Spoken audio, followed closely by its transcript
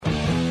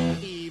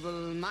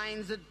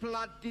minds that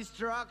plot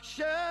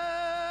destruction,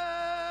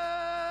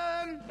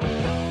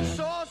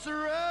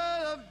 sorcerer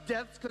of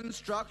death's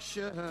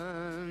construction,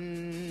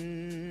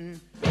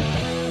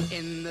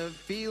 in the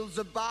fields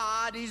of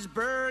bodies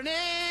burning,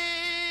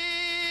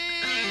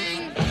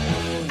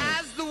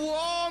 as the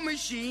war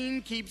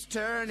machine keeps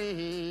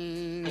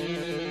turning,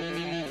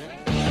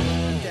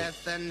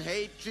 death and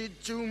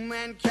hatred to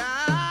mankind,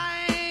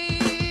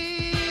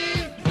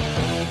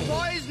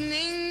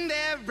 poisoning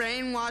their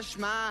brainwashed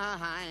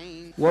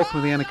mind.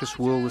 Welcome to the Anarchist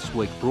World This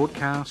Week,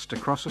 broadcast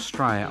across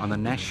Australia on the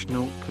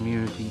National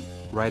Community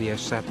Radio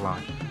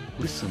Satellite.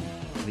 Listen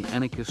to the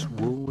Anarchist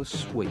World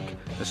This Week,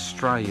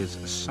 Australia's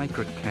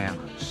sacred cow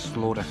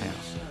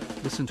slaughterhouse.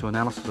 Listen to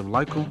analysis of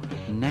local,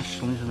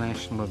 national,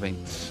 international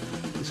events.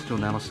 Listen to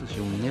analysis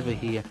you'll never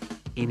hear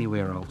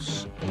anywhere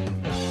else.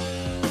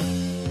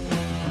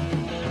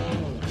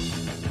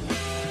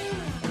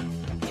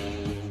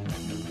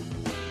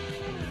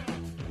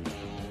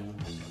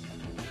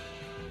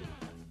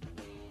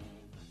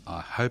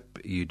 I hope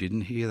you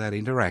didn't hear that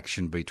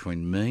interaction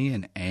between me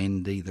and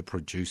Andy, the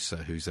producer,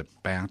 who's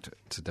about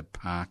to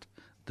depart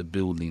the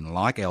building.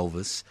 Like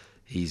Elvis,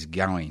 he's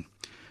going.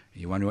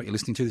 You wonder what you're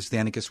listening to? This is the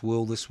Anarchist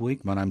World This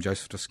Week. My name's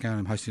Joseph Toscano.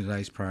 I'm hosting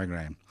today's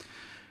program.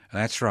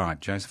 That's right,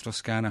 Joseph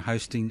Toscano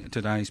hosting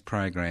today's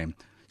program.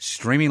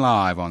 Streaming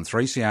live on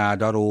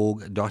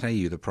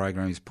 3cr.org.au. The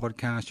program is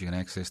podcast. You can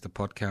access the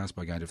podcast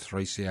by going to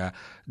 3cr.org.au.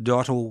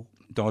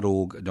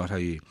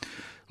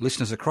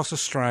 Listeners across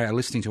Australia are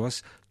listening to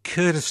us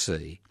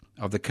courtesy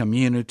of the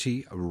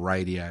Community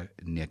Radio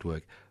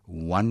Network.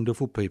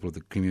 Wonderful people of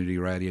the Community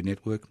Radio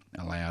Network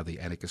allow the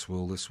Anarchist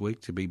World This Week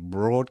to be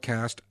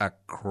broadcast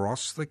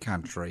across the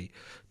country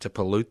to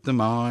pollute the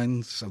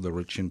minds of the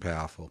rich and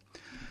powerful.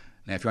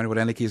 Now, if you wonder what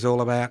anarchy is all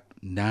about,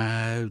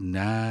 no,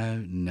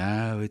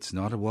 it's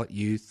not what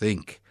you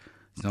think.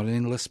 It's not an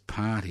endless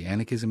party.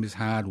 Anarchism is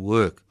hard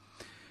work.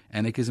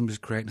 Anarchism is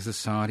creating a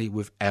society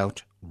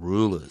without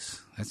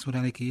rulers. That's what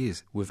anarchy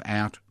is,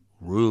 without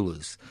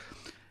rulers.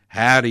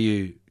 How do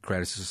you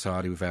create a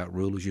society without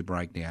rulers? You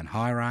break down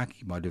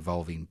hierarchy by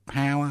devolving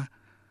power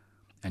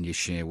and you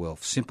share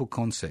wealth. Simple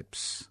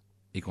concepts.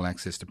 Equal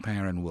access to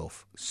power and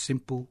wealth.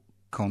 Simple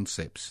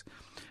concepts.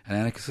 An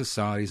anarchist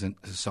society is a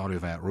society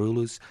without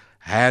rulers.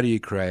 How do you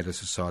create a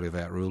society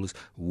without rulers?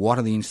 What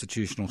are the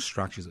institutional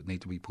structures that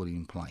need to be put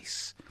in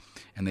place?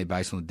 And they're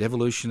based on the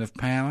devolution of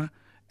power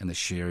and the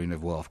sharing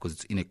of wealth, because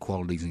it's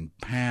inequalities in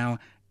power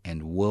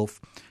and wealth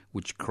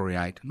which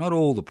create not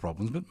all the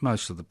problems, but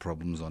most of the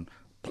problems on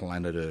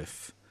planet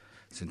Earth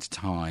since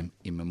time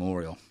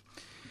immemorial.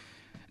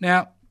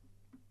 Now,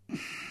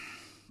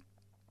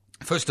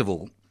 first of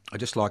all, I'd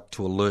just like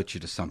to alert you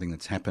to something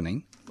that's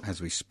happening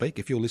as we speak.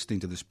 If you're listening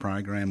to this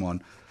program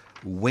on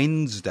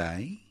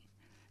Wednesday,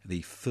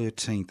 the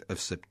 13th of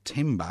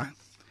September,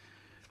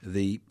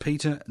 the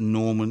Peter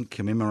Norman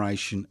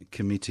Commemoration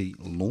Committee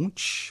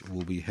launch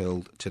will be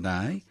held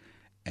today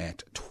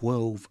at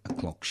 12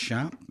 o'clock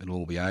sharp. It'll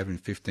all be over in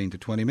 15 to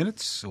 20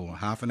 minutes or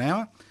half an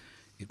hour.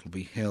 It will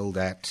be held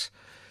at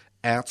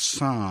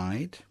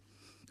outside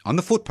on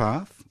the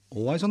footpath,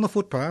 always on the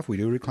footpath. We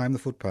do reclaim the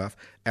footpath,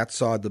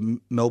 outside the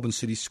Melbourne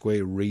City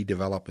Square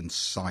redevelopment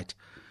site.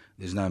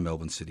 There's no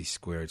Melbourne City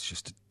Square. It's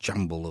just a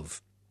jumble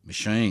of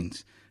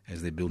machines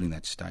as they're building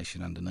that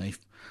station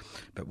underneath.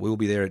 But we'll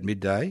be there at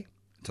midday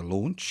to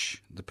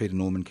launch the Peter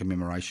Norman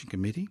Commemoration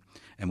Committee.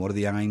 And what are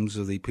the aims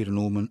of the Peter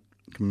Norman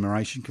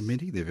Commemoration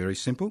Committee? They're very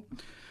simple.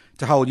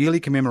 To hold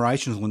yearly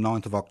commemorations on the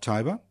 9th of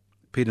October,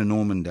 Peter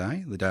Norman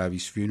Day, the day of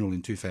his funeral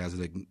in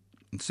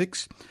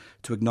 2006,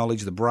 to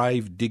acknowledge the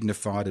brave,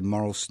 dignified and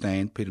moral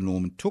stand Peter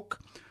Norman took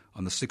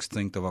on the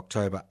 16th of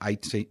October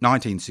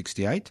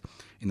 1968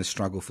 in the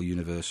struggle for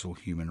universal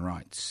human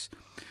rights.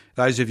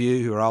 Those of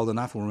you who are old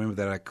enough will remember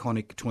that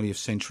iconic 20th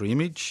century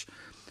image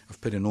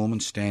of Peter Norman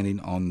standing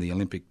on the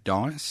Olympic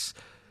dais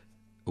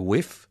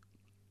with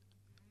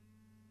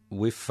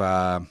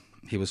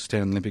he was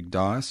standing on the Olympic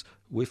dais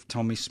with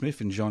Tommy Smith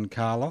and John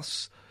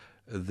Carlos,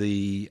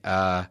 the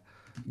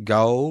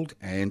gold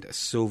and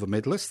silver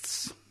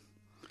medalists,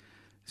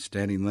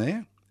 standing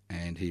there,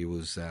 and he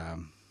was,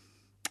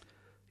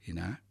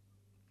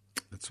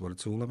 that's what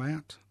it's all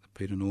about, the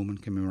Peter Norman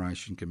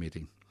Commemoration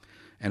Committee.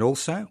 And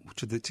also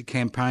to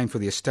campaign for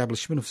the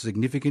establishment of a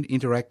significant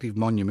interactive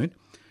monument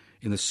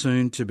in the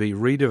soon-to-be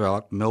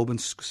redeveloped Melbourne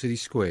City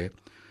Square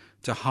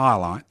to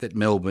highlight that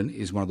Melbourne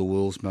is one of the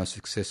world's most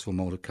successful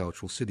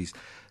multicultural cities.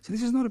 So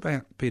this is not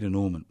about Peter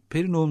Norman.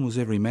 Peter Norman was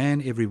every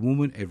man, every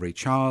woman, every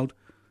child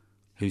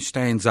who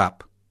stands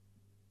up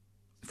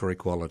for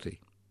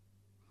equality,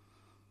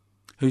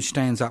 who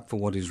stands up for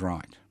what is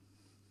right.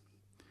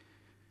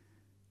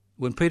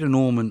 When Peter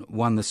Norman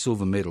won the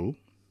silver medal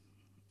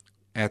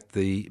at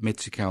the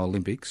Mexico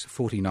Olympics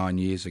 49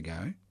 years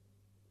ago,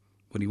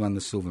 when he won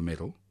the silver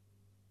medal,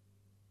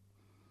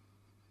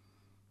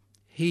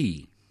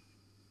 he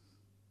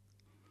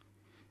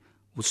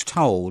was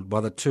told by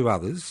the two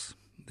others,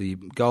 the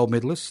gold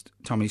medalist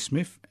Tommy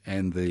Smith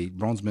and the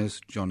bronze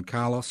medalist John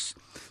Carlos,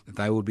 that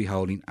they would be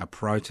holding a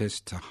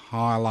protest to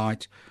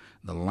highlight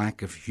the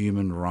lack of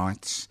human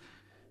rights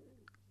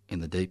in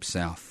the Deep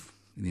South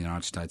in the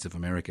United States of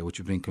America, which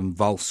have been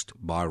convulsed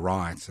by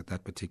riots at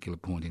that particular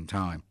point in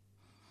time.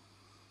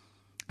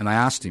 And they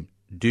asked him,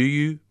 do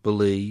you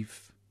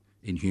believe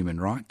in human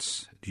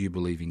rights? Do you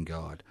believe in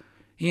God?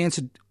 He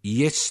answered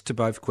yes to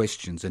both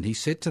questions, and he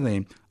said to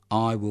them,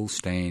 I will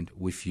stand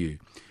with you.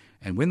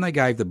 And when they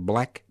gave the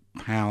Black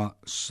Power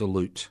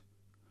salute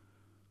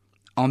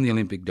on the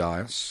Olympic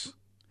dais,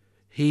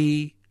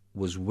 he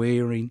was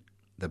wearing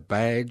the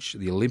badge,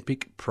 the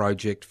Olympic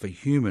Project for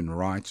Human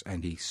Rights,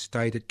 and he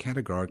stated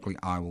categorically,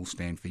 I will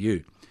stand for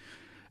you.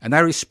 And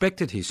they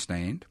respected his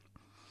stand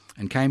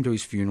and came to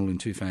his funeral in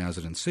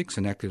 2006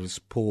 and acted as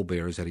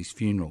pallbearers at his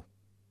funeral.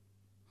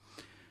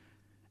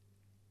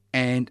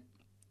 And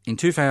in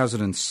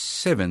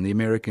 2007, the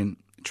American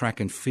Track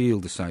and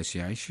Field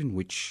Association,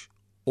 which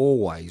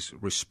always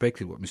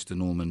respected what Mr.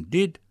 Norman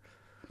did,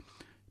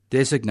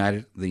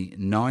 designated the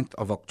 9th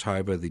of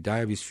October, the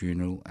day of his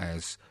funeral,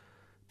 as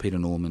Peter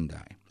Norman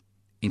Day,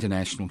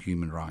 International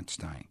Human Rights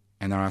Day.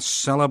 And there are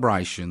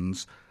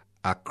celebrations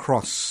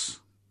across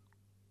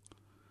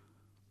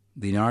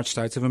the United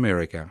States of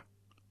America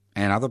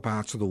and other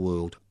parts of the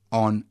world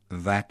on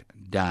that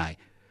day.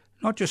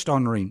 Not just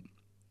honouring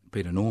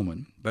Peter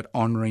Norman, but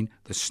honouring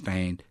the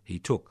stand he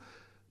took.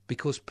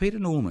 Because Peter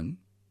Norman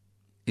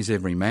is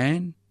every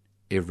man,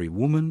 every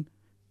woman,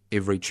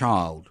 every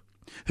child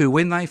who,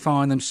 when they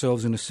find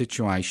themselves in a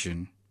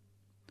situation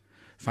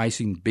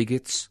facing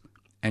bigots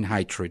and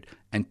hatred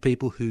and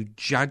people who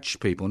judge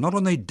people, not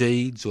on their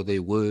deeds or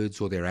their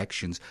words or their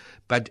actions,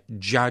 but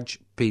judge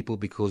people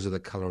because of the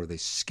colour of their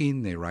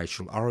skin, their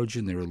racial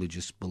origin, their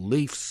religious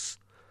beliefs,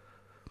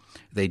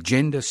 their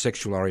gender,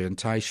 sexual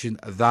orientation,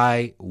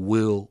 they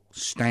will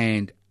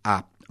stand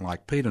up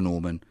like Peter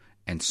Norman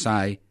and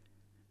say,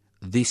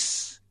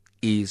 this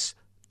is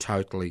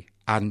totally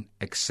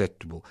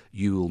unacceptable.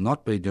 You will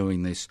not be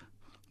doing this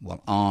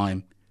while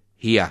I'm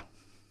here.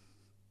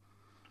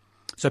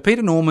 So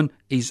Peter Norman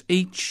is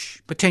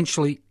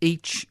potentially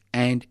each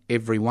and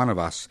every one of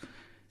us.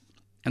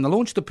 And the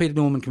launch of the Peter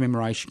Norman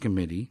Commemoration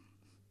Committee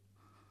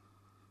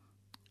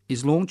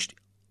is launched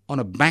on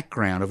a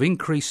background of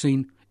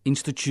increasing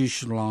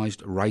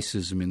institutionalised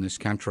racism in this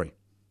country,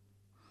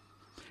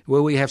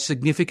 where we have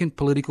significant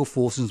political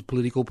forces and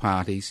political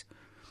parties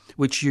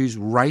which use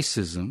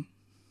racism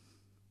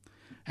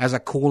as a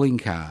calling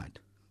card.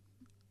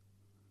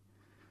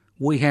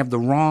 We have the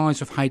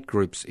rise of hate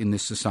groups in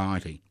this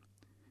society.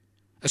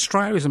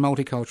 Australia is a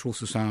multicultural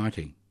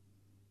society.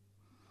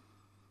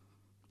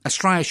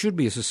 Australia should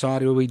be a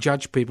society where we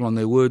judge people on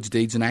their words,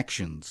 deeds and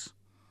actions,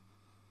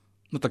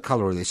 not the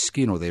colour of their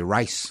skin or their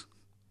race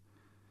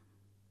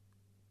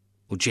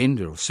or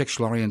gender or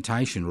sexual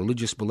orientation,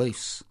 religious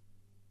beliefs.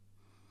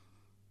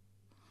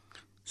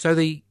 So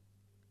the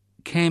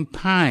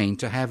campaign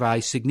to have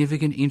a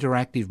significant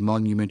interactive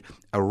monument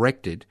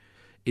erected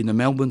in the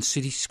Melbourne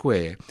City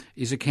Square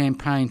is a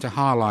campaign to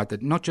highlight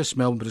that not just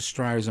Melbourne but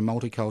Australia is a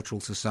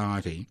multicultural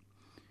society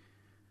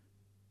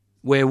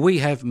where we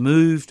have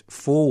moved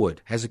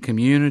forward as a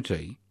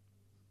community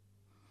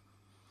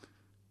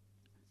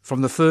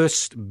from the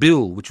first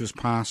bill which was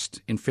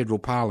passed in federal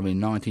parliament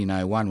in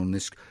 1901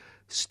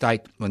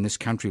 when this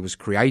country was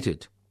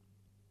created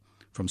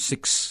from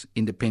 6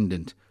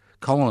 independent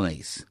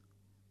colonies.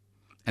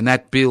 And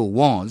that bill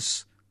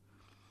was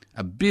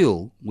a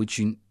bill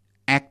which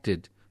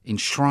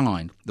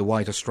enshrined the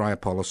White Australia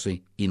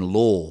policy in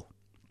law.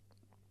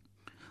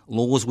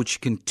 Laws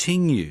which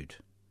continued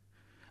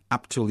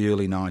up till the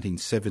early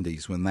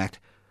 1970s when that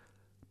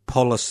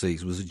policy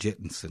was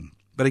jettisoned.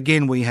 But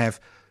again, we have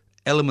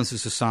elements of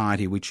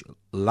society which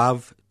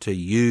love to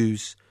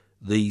use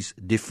these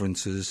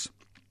differences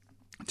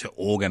to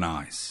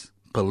organise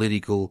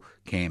political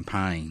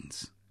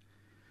campaigns,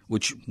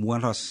 which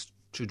want us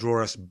to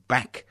draw us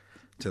back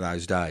to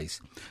those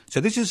days. So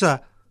this is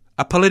a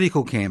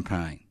political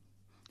campaign.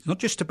 It's not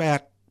just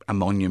about a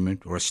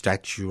monument or a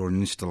statue or an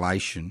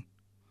installation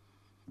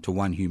to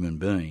one human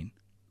being.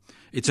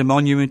 It's a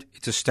monument,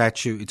 it's a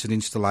statue, it's an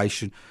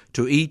installation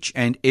to each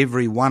and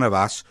every one of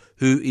us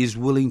who is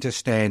willing to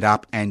stand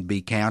up and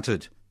be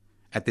counted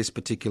at this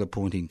particular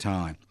point in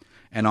time.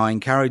 And I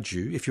encourage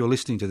you, if you're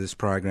listening to this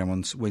program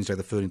on Wednesday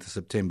the 13th of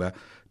September,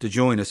 to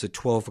join us at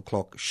 12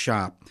 o'clock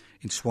sharp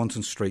in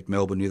Swanston Street,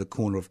 Melbourne, near the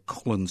corner of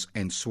Collins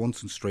and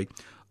Swanston Street,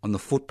 on the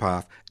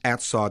footpath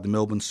outside the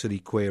Melbourne City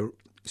Square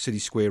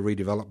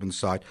redevelopment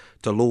site,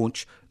 to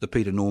launch the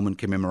Peter Norman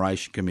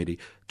Commemoration Committee,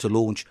 to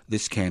launch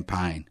this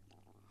campaign.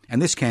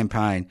 And this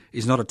campaign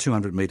is not a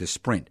 200-metre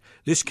sprint.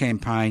 This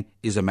campaign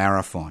is a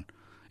marathon.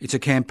 It's a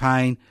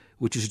campaign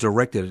which is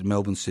directed at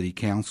Melbourne City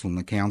Council and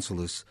the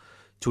councillors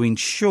to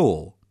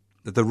ensure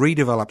that the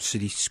redeveloped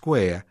City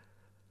Square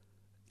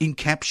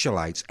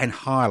encapsulates and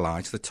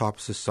highlights the type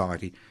of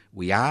society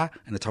we are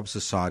and the type of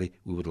society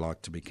we would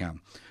like to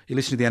become. You're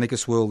listening to The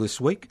Anarchist World This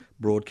Week,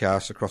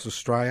 broadcast across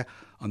Australia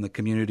on the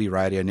Community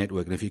Radio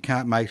Network. And if you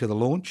can't make it to the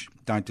launch,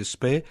 don't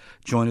despair.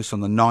 Join us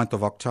on the 9th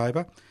of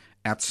October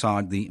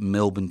outside the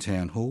Melbourne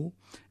Town Hall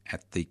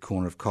at the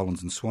corner of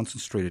Collins and Swanston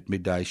Street at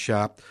midday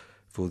sharp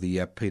for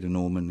the Peter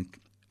Norman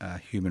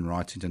Human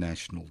Rights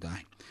International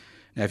Day.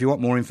 Now, if you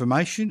want more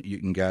information, you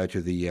can go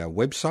to the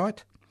website,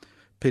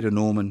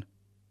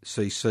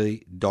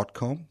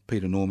 peternormancc.com,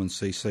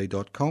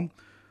 peternormancc.com,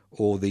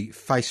 or the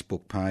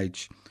Facebook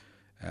page,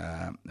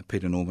 the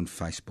Peter Norman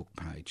Facebook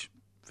page.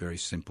 Very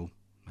simple.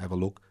 Have a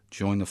look,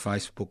 join the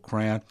Facebook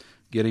crowd,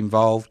 get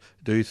involved,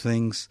 do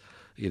things.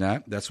 You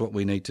know, that's what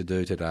we need to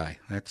do today.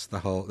 That's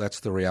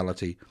the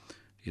reality,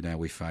 you know,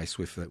 we face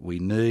with it. We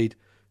need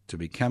to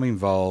become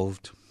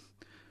involved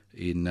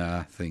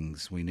in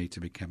things. We need to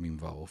become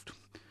involved.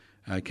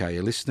 Okay,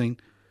 you're listening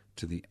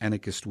to the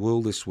Anarchist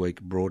World This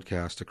Week,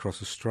 broadcast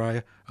across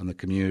Australia on the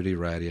Community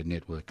Radio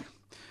Network.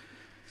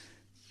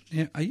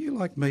 Now, are you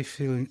like me,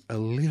 feeling a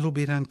little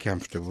bit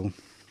uncomfortable?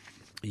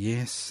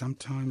 Yes,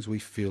 sometimes we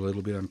feel a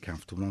little bit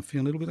uncomfortable. I'm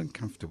feeling a little bit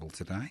uncomfortable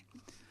today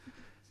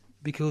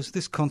because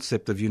this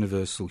concept of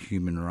universal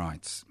human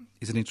rights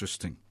isn't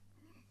interesting.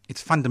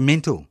 It's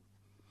fundamental.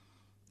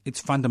 It's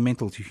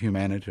fundamental to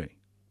humanity.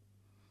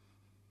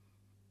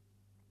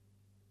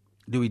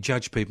 Do we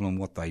judge people on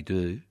what they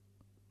do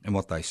and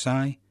what they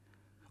say,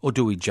 or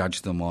do we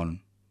judge them on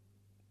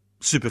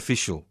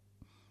superficial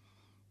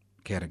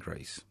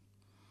categories?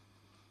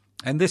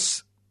 And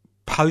this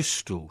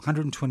postal,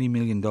 $120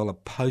 million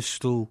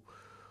postal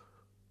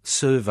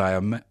survey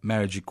of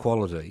marriage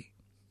equality,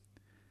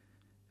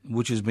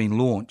 which has been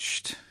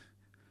launched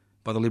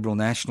by the Liberal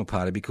National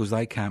Party because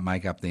they can't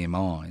make up their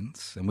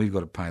minds and we've got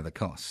to pay the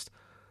cost,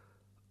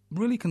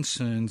 really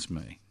concerns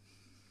me.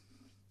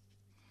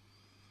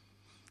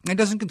 It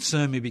doesn't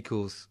concern me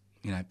because,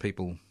 you know,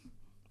 people,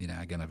 you know,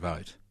 are going to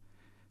vote.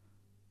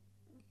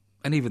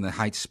 And even the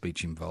hate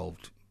speech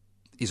involved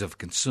is of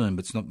concern,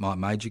 but it's not my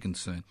major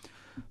concern.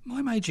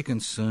 My major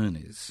concern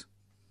is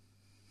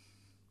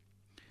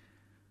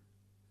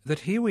that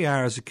here we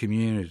are as a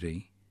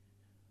community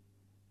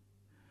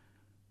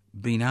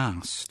being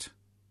asked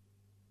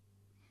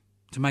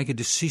to make a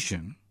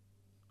decision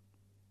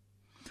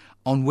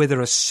on whether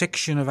a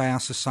section of our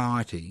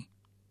society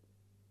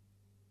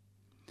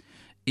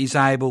is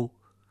able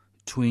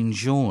to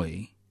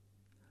enjoy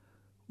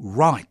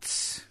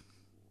rights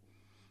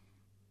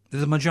that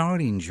the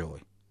majority enjoy.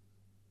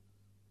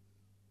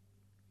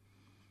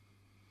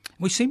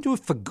 We seem to have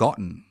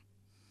forgotten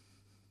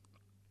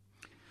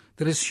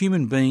that as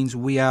human beings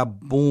we are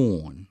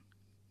born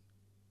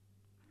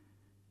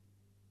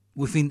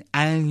with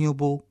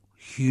inalienable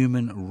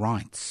human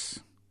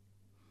rights.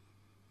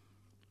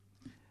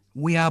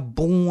 We are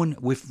born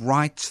with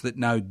rights that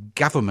no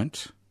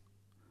government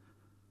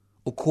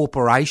or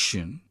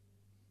corporation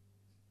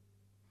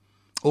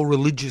or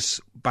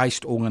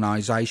religious-based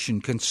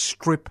organisation can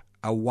strip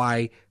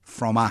away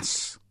from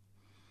us.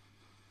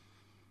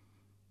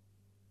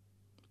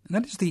 And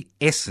that is the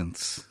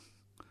essence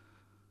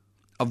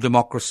of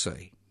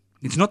democracy.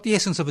 It's not the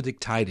essence of a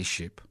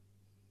dictatorship,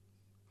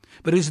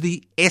 but it is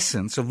the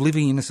essence of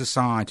living in a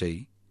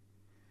society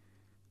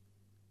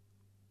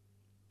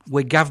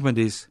where government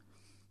is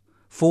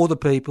for the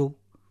people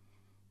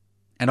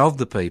and of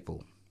the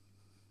people.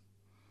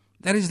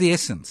 That is the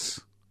essence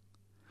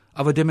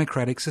of a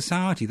democratic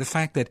society, the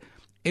fact that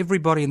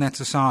everybody in that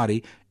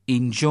society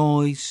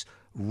enjoys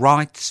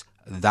rights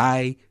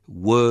they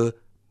were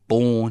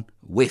born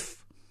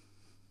with.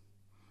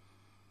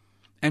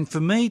 And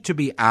for me to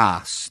be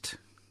asked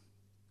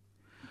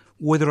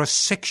whether a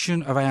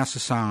section of our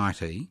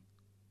society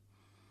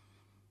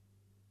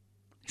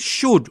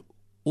should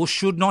or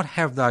should not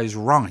have those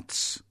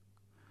rights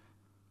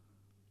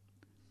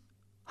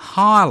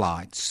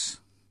highlights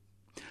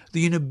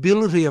the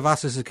inability of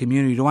us as a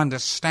community to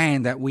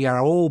understand that we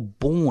are all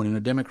born in a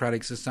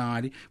democratic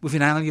society with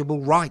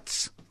inalienable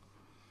rights.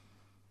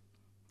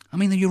 I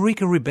mean, the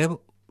Eureka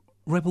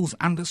rebels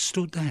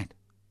understood that.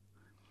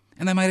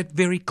 And they made it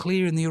very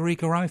clear in the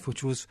Eureka Oath,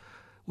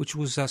 which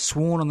was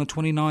sworn on the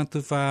 29th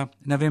of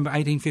November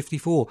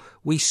 1854.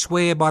 We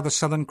swear by the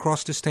Southern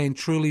Cross to stand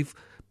truly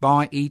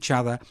by each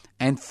other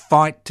and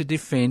fight to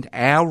defend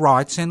our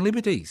rights and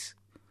liberties.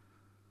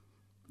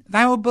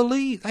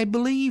 They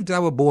believed they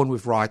were born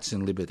with rights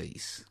and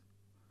liberties,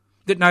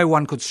 that no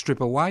one could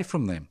strip away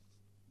from them.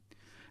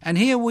 And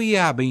here we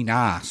are being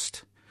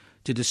asked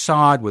to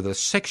decide whether a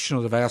section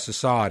of our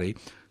society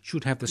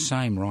should have the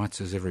same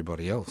rights as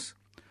everybody else.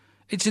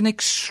 It's an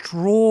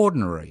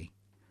extraordinary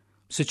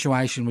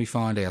situation we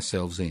find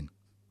ourselves in.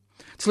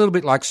 It's a little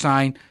bit like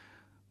saying,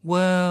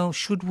 well,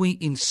 should we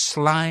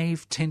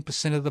enslave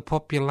 10% of the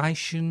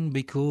population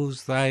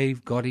because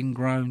they've got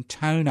ingrown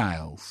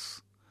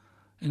toenails?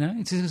 You know,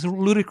 it's as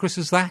ludicrous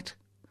as that.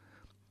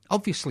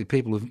 Obviously,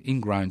 people with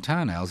ingrown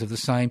toenails have the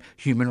same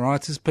human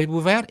rights as people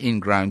without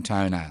ingrown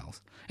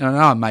toenails. And I know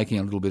I'm making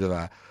a little bit of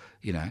a,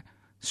 you know,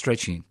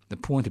 stretching the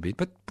point a bit,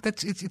 but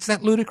it's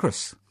that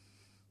ludicrous.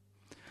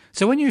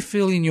 So when you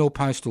fill in your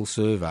postal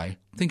survey,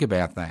 think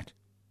about that.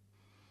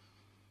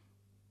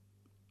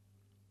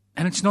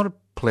 And it's not a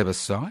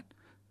plebiscite.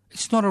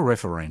 It's not a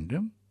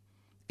referendum.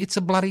 It's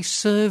a bloody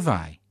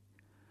survey,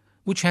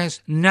 which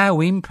has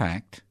no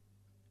impact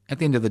at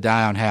the end of the day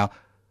on how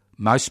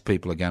most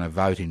people are going to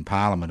vote in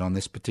Parliament on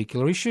this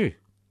particular issue.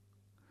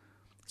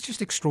 It's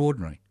just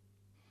extraordinary.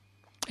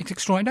 It's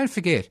extraordinary. Don't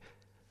forget,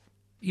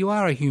 you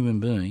are a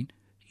human being.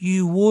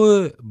 You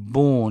were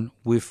born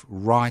with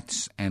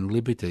rights and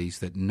liberties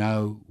that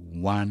no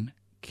one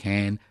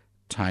can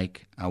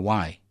take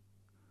away.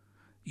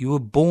 You were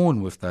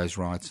born with those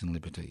rights and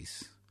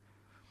liberties.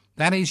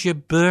 That is your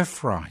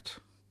birthright.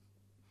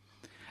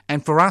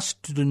 And for us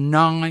to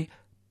deny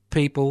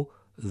people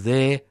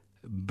their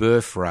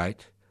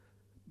birthrights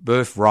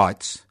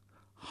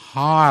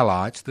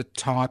highlights the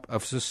type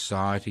of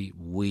society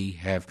we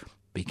have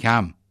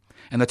become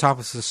and the type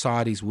of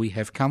societies we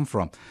have come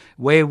from,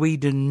 where we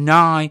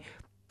deny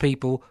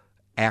people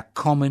our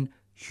common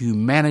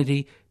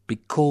humanity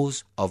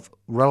because of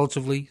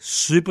relatively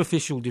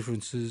superficial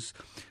differences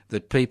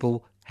that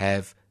people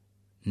have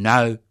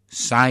no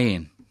say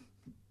in.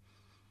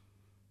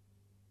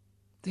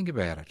 Think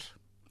about it.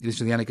 This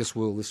is the Anarchist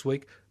World This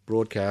Week,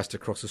 broadcast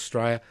across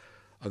Australia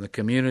on the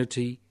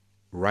Community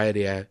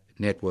Radio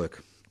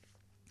Network.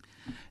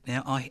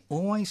 Now, I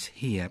always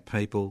hear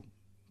people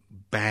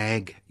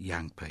bag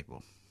young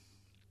people.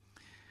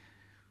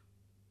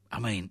 I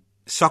mean,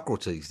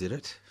 Socrates did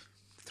it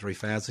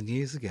 3,000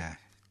 years ago.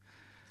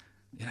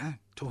 You know,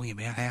 talking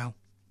about how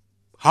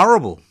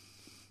horrible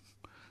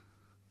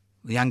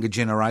the younger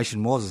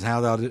generation was,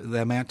 how they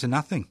amount to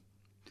nothing.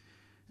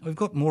 We've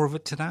got more of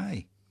it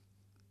today.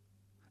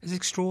 It's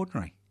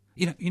extraordinary.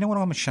 You know what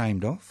I'm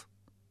ashamed of?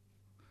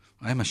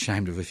 I am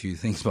ashamed of a few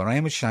things, but I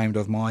am ashamed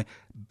of my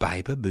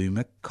baby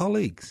boomer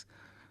colleagues.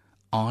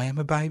 I am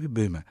a baby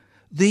boomer.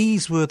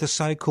 These were the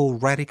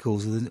so-called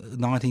radicals of the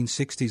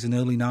 1960s and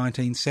early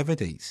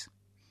 1970s.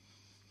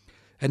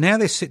 And now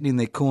they're sitting in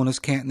their corners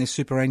counting their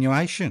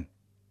superannuation,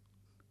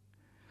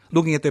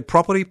 looking at their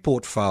property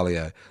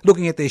portfolio,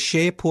 looking at their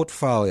share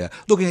portfolio,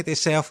 looking at their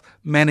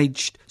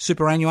self-managed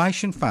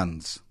superannuation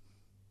funds.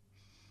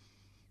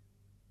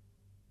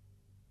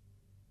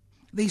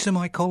 These are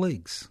my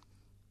colleagues.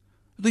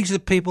 These are the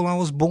people I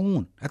was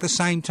born at the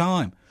same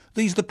time.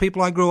 These are the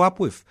people I grew up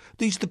with.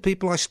 These are the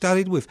people I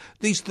studied with.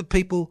 These are the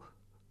people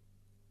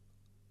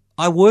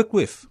I work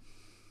with.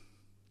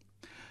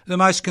 The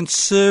most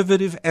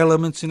conservative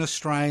elements in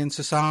Australian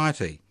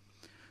society.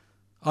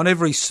 On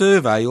every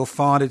survey you'll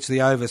find it's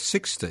the over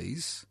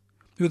 60s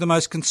who are the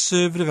most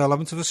conservative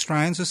elements of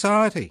Australian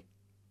society.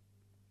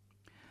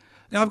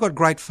 Now, I've got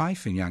great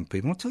faith in young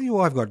people. I'll tell you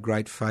why I've got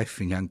great faith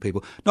in young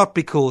people. Not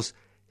because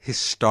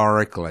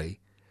historically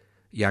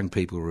young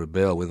people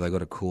rebel whether they've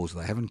got a cause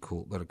or they haven't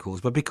got a cause,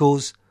 but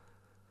because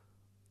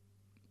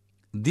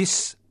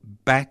this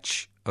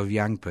batch of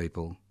young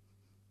people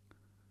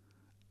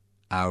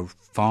are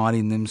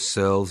finding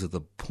themselves at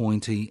the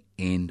pointy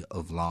end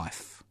of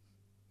life.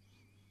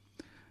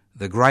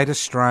 The great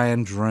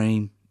Australian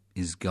dream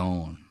is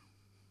gone.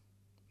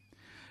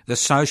 The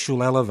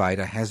social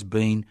elevator has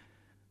been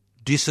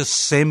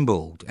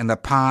disassembled and the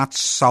parts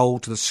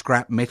sold to the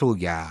scrap metal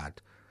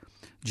yard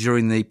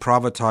during the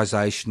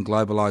privatisation,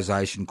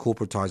 globalisation,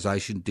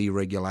 corporatisation,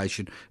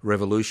 deregulation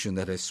revolution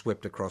that has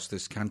swept across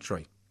this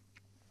country.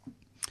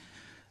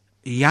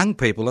 Young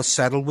people are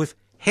saddled with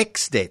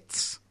HECS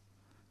debts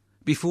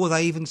before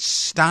they even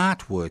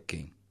start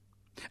working.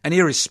 And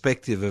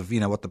irrespective of,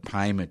 what the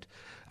payment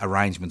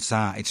arrangements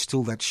are, it's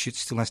still, that shit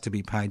still has to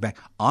be paid back.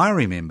 I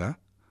remember,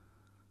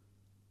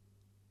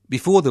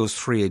 before there was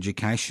free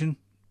education,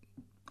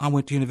 I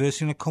went to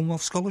university on a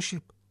Commonwealth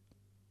scholarship.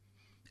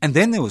 And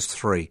then there was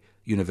free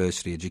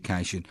university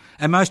education.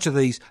 And most of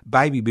these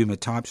baby boomer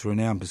types who are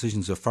now in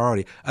positions of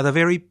authority are the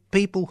very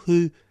people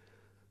who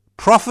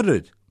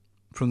profited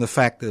from the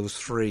fact there was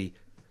free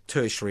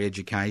tertiary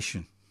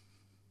education.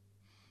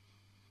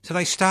 So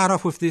they start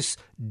off with this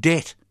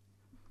debt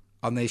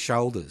on their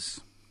shoulders.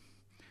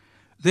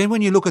 Then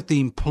when you look at the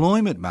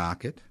employment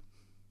market,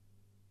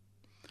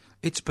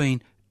 it's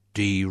been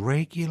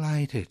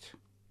deregulated.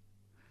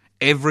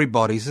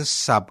 Everybody's a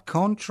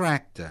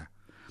subcontractor.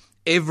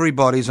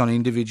 Everybody's on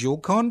individual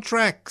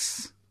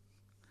contracts.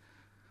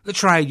 The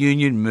trade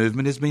union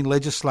movement has been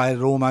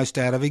legislated almost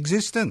out of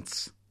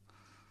existence.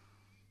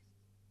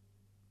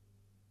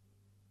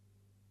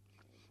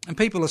 And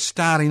people are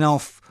starting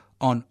off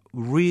on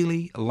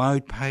really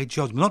low-paid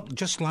jobs. Not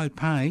just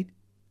low-paid,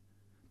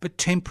 but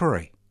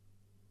temporary.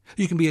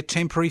 You can be a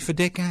temporary for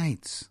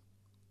decades.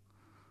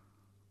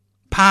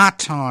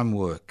 Part-time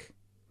work.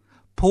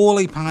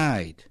 Poorly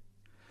paid.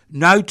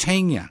 No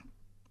tenure.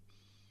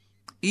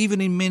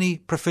 Even in many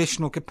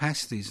professional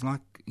capacities,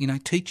 like,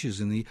 teachers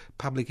in the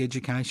public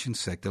education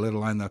sector, let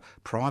alone the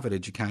private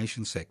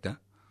education sector.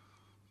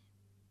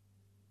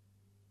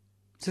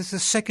 So it's the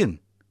second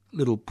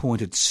little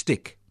pointed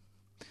stick.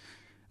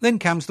 Then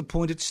comes the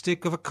pointed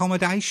stick of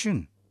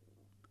accommodation.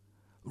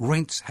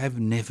 Rents have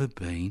never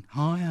been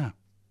higher.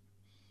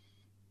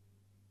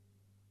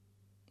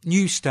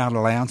 New Start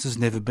allowance has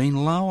never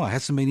been lower.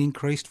 Hasn't been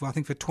increased, for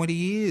 20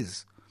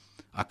 years.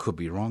 I could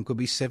be wrong, could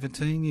be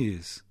 17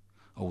 years.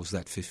 Or was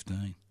that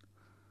 15?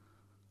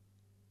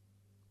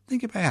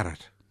 Think about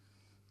it.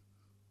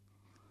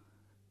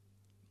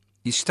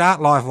 You start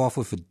life off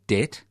with a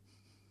debt.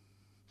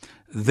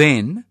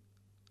 Then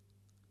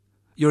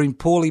you're in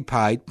poorly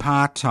paid,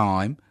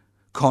 part-time,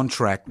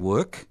 contract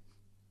work.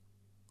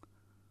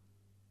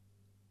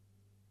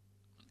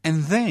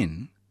 And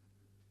then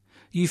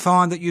you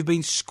find that you've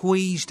been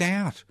squeezed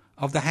out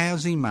of the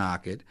housing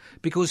market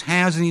because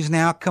housing is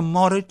now a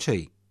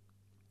commodity,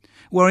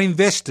 where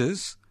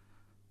investors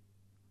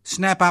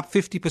snap up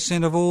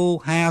 50% of all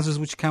houses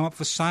which come up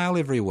for sale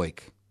every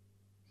week.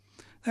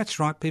 That's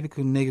right, people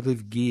call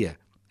negative gear.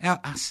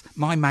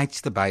 My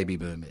mates, the baby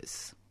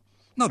boomers.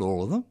 Not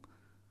all of them,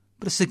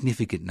 but a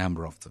significant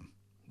number of them.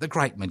 The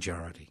great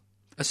majority.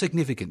 A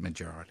significant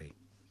majority.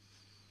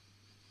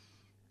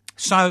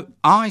 So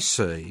I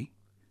see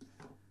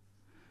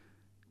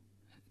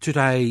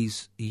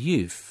today's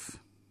youth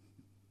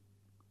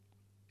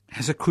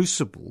as a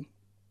crucible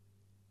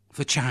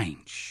for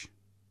change.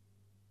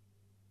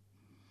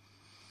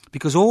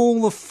 Because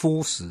all the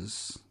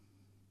forces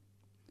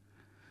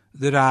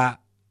that are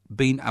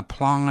being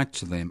applied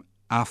to them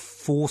are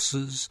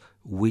forces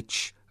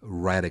which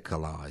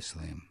radicalise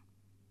them.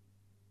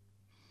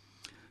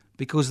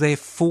 Because they're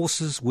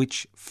forces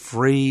which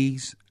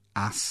frees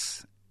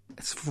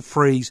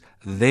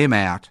them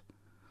out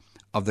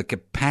of the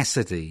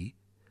capacity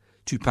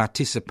to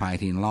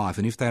participate in life.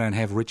 And if they don't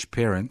have rich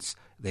parents,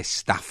 they're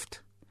stuffed.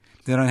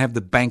 If they don't have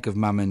the bank of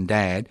mum and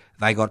dad,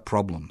 they got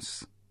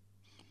problems.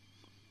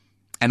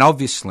 And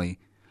obviously,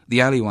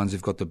 the only ones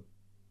who've got the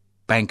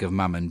bank of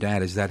mum and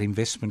dad is that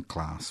investment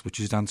class, which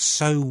has done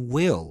so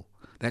well,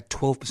 that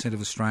 12%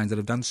 of Australians that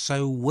have done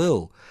so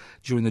well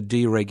during the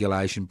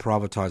deregulation,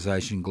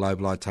 privatisation,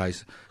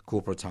 globalisation,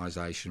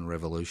 corporatisation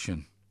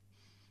revolution.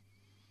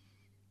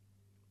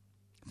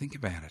 Think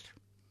about it.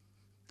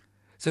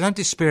 So don't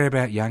despair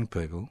about young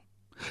people.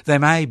 They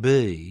may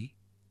be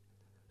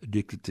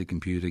addicted to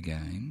computer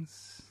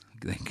games.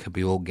 They could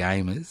be all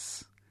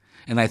gamers.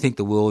 And they think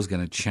the world's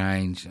going to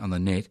change on the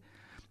net.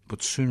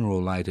 But sooner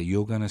or later,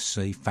 you're going to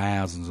see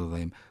thousands of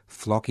them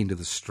flock into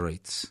the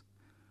streets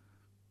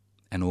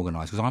and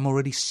organise. Because I'm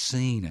already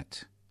seeing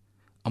it.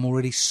 I'm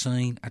already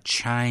seeing a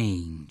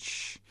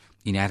change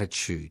in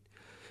attitude.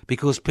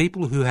 Because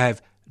people who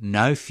have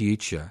no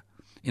future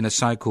in a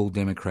so-called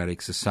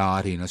democratic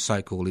society, in a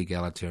so-called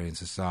egalitarian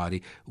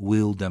society,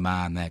 will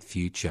demand that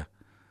future.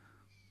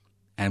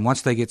 And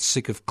once they get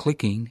sick of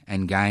clicking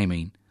and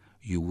gaming,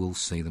 you will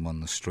see them on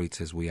the streets,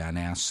 as we are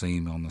now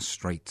seeing them on the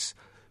streets,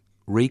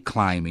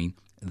 reclaiming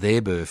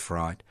their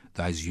birthright,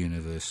 those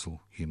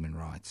universal human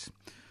rights.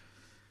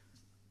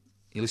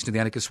 You listen to The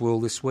Anarchist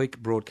World this week,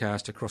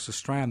 broadcast across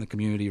Australia on the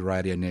Community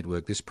Radio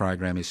Network. This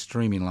program is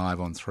streaming live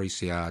on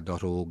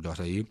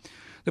 3cr.org.au.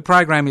 The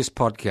program is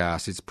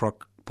podcast. It's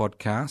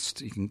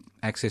podcast. You can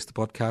access the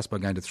podcast by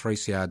going to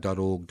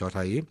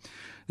 3cr.org.au.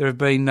 There have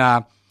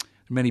been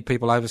many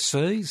people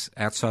overseas,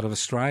 outside of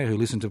Australia, who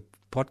listen to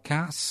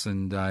podcasts,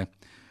 and I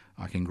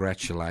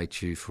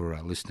congratulate you for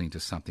listening to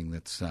something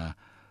that's a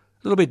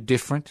little bit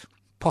different,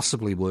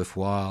 possibly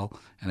worthwhile,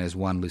 and as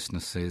one listener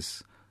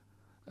says,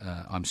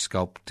 I'm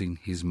sculpting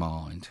his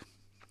mind.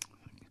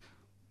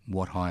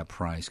 What higher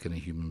praise can a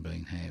human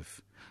being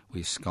have?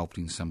 We're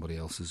sculpting somebody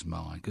else's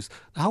mind. Because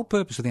the whole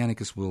purpose of The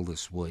Anarchist World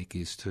this week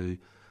is to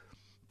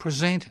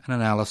present an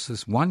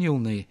analysis, one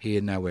you'll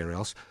hear nowhere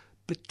else,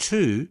 but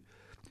two,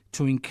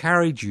 to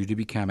encourage you to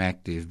become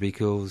active,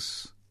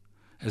 because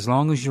as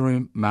long as you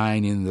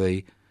remain in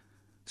the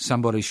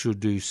somebody should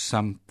do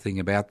something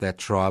about that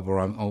tribe, or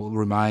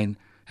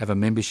have a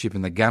membership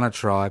in the Gunner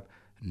tribe,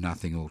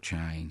 nothing will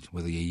change.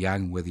 Whether you're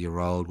young, whether you're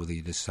old, whether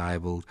you're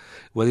disabled,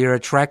 whether you're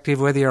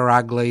attractive, whether you're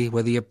ugly,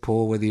 whether you're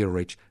poor, whether you're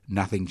rich,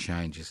 nothing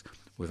changes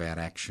without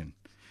action.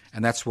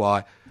 And that's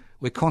why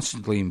we're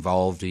constantly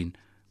involved in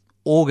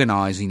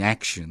organising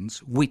actions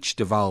which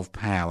devolve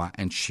power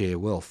and share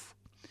wealth.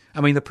 I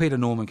mean, the Peter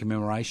Norman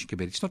Commemoration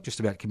Committee, it's not just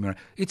about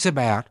commemoration, it's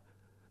about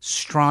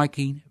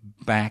striking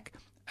back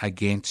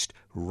against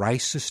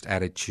racist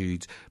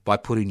attitudes by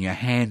putting your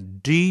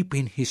hand deep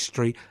in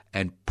history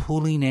and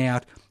pulling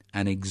out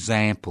an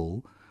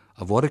example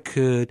of what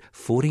occurred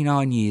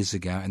 49 years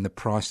ago and the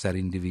price that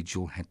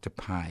individual had to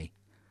pay.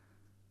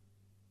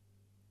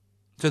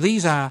 So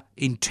these are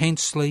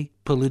intensely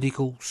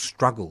political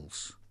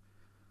struggles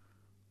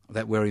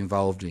that we're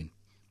involved in.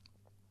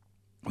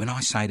 When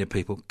I say to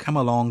people, come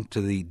along to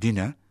the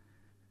dinner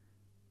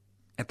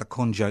at the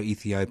Konjo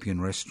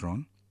Ethiopian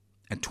restaurant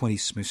at 20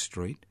 Smith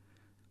Street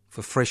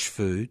for fresh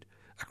food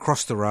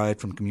across the road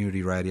from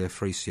Community Radio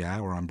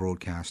 3CR, where I'm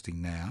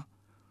broadcasting now,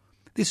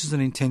 this is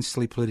an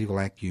intensely political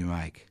act you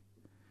make.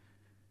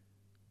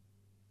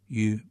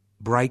 You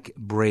break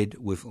bread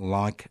with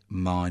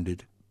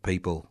like-minded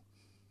people.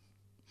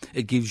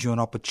 It gives you an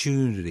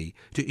opportunity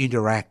to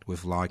interact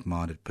with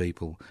like-minded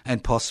people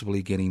and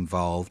possibly get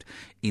involved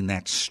in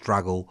that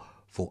struggle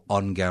for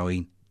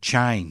ongoing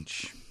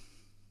change.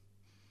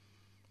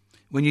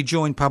 When you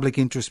join public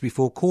interest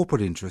before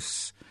corporate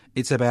interests,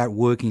 it's about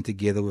working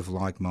together with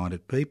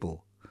like-minded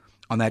people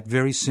on that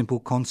very simple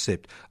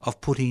concept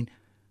of putting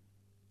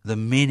the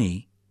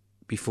many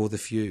before the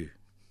few.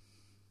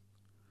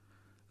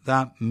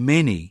 The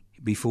many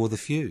before the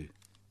few.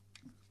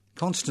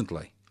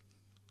 Constantly.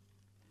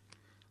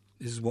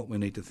 This is what we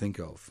need to think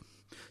of.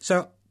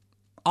 So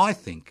I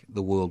think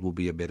the world will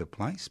be a better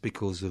place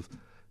because of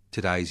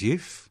today's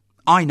youth.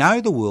 I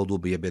know the world will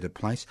be a better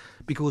place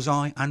because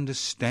I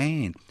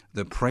understand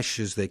the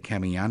pressures they're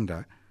coming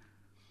under.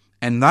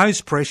 And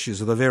those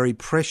pressures are the very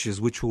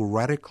pressures which will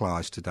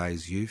radicalise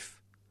today's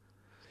youth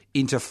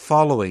into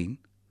following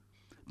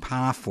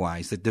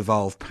pathways that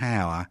devolve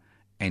power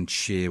and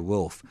share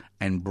wealth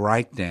and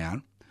break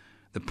down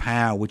the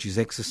power which is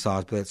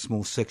exercised by that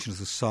small section of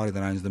society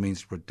that owns the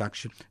means of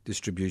production,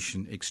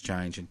 distribution,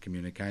 exchange and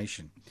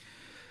communication.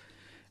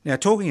 Now,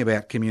 talking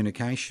about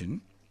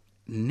communication,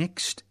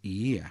 next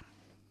year,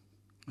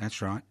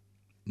 that's right,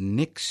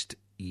 next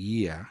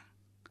year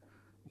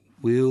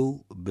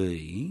will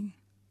be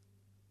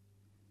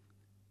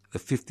the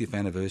 50th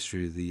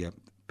anniversary of the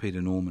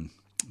Peter Norman's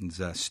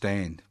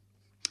stand.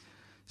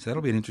 So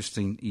that'll be an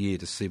interesting year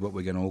to see what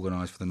we're going to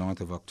organise for the 9th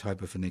of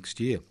October for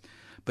next year.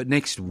 But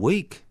next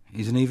week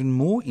is an even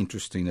more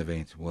interesting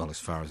event, well, as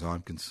far as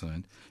I'm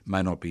concerned. It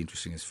may not be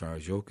interesting as far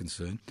as you're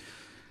concerned.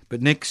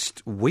 But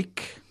next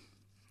week,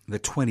 the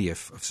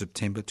 20th of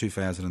September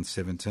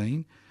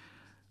 2017,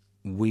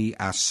 we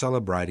are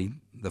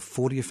celebrating the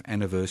 40th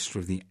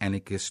anniversary of the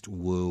Anarchist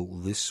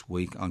World this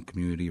week on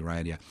Community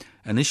Radio.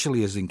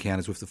 Initially as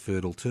encounters with the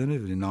Third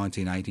Alternative in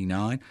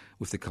 1989,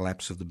 with the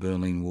collapse of the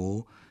Berlin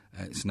Wall,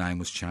 its name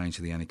was changed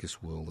to the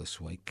Anarchist World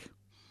this week.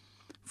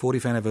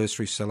 40th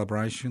anniversary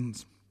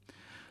celebrations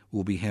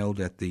will be held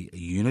at the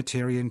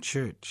Unitarian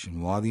Church.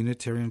 And why the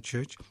Unitarian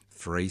Church?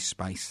 Free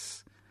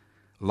space.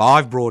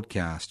 Live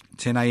broadcast,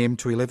 10 a.m.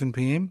 to 11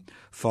 p.m,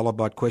 followed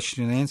by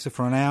question and answer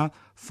for an hour,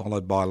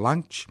 followed by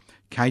lunch.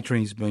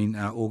 Catering's been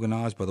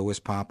organised by the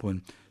West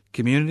Papuan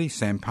community,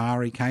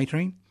 Sampari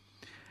Catering,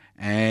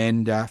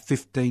 and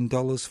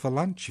 $15 for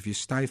lunch if you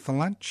stay for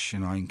lunch.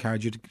 And I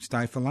encourage you to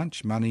stay for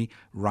lunch. Money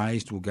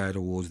raised will go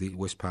towards the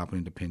West Papuan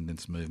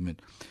independence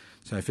movement.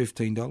 So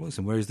 $15.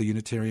 And where is the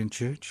Unitarian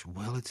Church?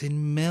 Well, it's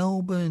in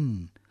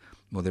Melbourne.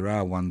 Well, there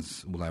are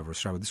ones all over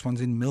Australia. This one's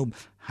in Melbourne,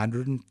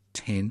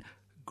 110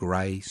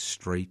 Grey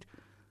Street,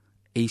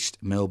 East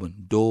Melbourne.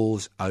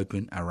 Doors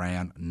open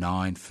around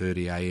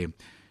 9:30 a.m.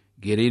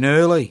 Get in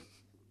early.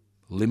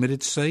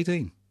 Limited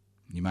seating.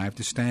 You may have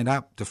to stand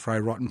up to throw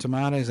rotten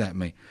tomatoes at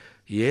me.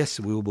 Yes,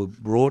 we will be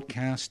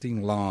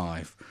broadcasting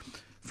live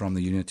from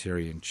the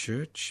Unitarian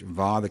Church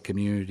via the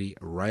Community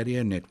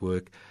Radio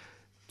Network.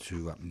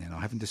 Now,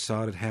 I haven't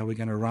decided how we're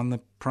going to run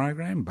the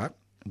program, but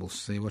we'll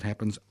see what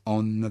happens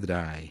on the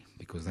day,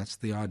 because that's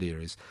the idea,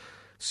 is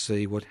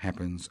see what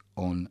happens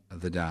on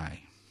the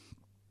day.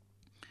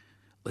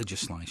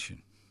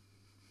 Legislation.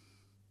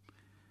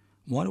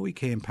 Why do we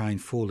campaign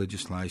for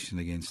legislation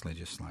against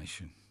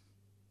legislation?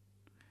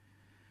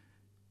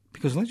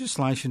 Because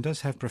legislation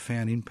does have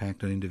profound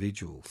impact on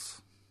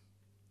individuals.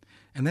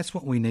 And that's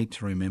what we need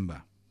to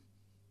remember.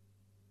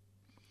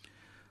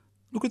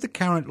 Look at the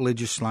current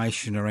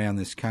legislation around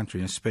this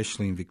country,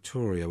 especially in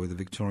Victoria, where the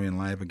Victorian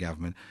Labor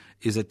government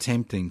is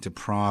attempting to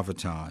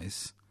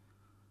privatise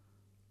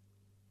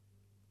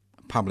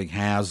public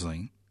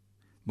housing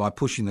by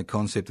pushing the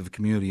concept of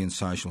community and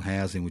social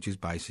housing, which is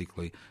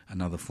basically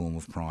another form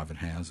of private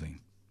housing.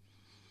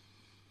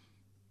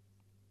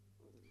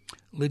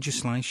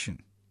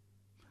 Legislation.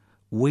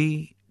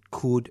 We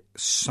could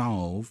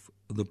solve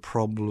the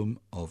problem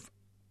of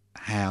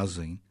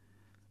housing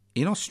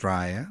in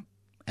Australia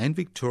and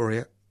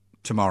Victoria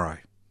tomorrow.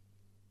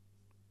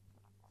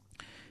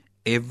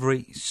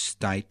 Every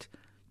state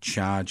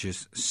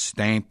charges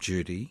stamp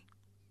duty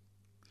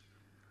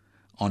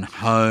on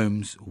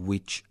homes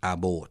which are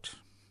bought.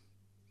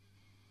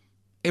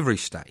 Every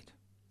state.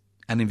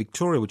 And in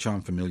Victoria, which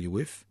I'm familiar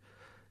with,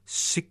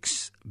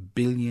 $6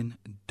 billion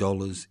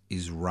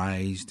is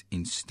raised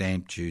in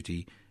stamp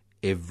duty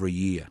every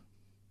year.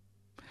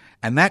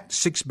 And that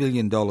 $6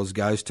 billion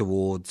goes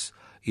towards,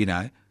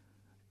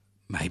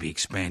 maybe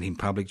expanding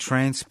public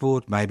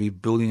transport, maybe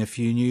building a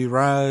few new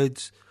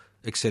roads,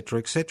 etc.,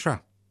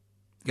 etc.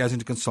 It goes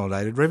into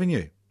consolidated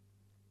revenue.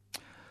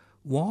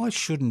 Why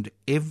shouldn't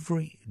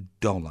every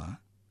dollar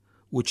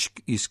which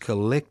is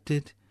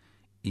collected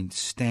in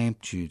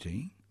stamp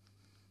duty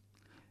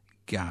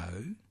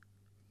go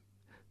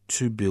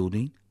to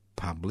building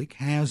public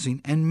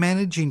housing and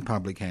managing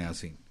public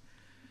housing?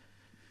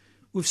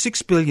 With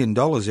 $6 billion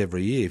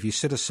every year, if you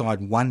set aside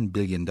 $1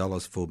 billion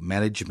for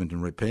management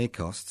and repair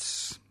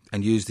costs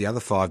and use the other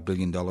 $5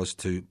 billion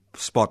to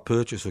spot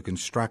purchase or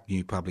construct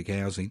new public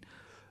housing,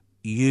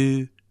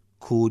 you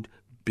could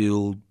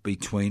build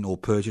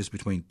purchase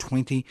between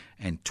 20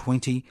 and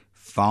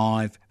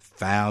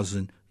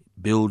 25,000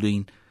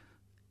 building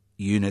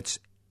units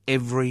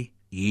every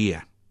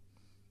year.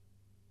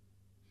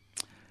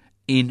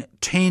 In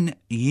 10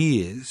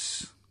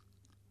 years,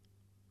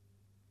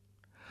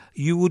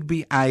 you would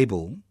be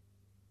able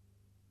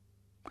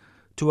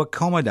to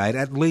accommodate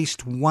at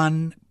least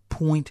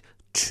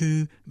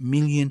 1.2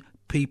 million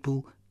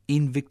people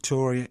in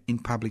Victoria in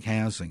public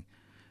housing.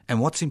 And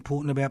what's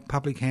important about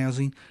public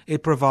housing?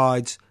 It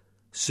provides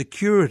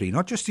security,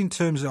 not just in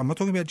terms of, I'm not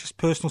talking about just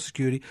personal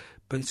security,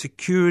 but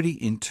security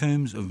in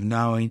terms of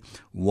knowing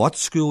what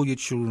school your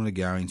children are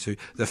going to,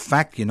 the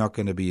fact you're not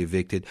going to be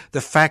evicted,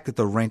 the fact that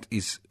the rent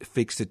is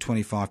fixed at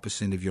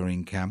 25% of your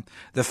income,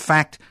 the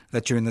fact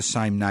that you're in the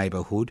same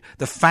neighbourhood,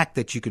 the fact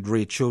that you could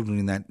rear children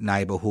in that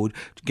neighbourhood,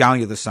 going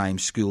to the same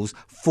schools,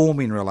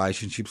 forming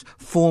relationships,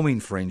 forming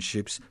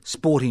friendships,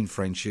 sporting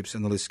friendships,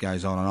 and the list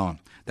goes on and on.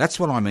 That's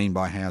what I mean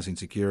by housing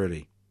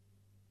security.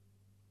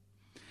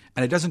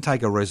 And it doesn't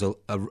take a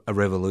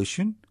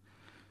revolution.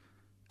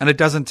 And it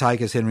doesn't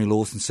take, as Henry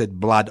Lawson said,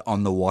 blood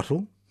on the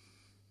wattle.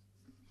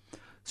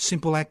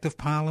 Simple act of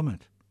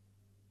Parliament.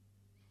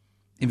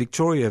 In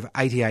Victoria, you have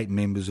 88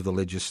 members of the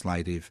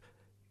Legislative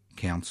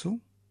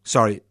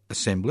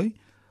Assembly,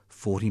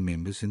 40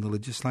 members in the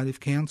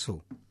Legislative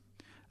Council.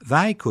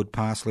 They could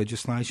pass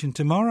legislation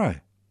tomorrow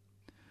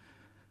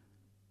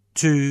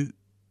to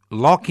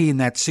lock in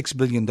that $6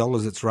 billion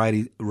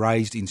that's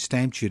raised in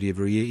stamp duty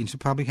every year into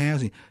public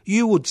housing.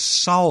 You would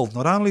solve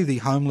not only the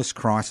homeless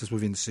crisis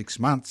within 6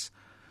 months,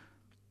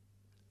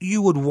 you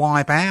would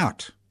wipe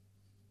out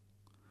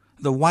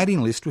the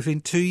waiting list within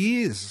 2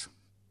 years.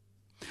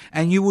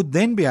 And you would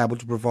then be able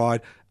to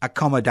provide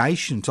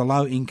accommodation to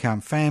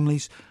low-income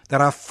families that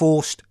are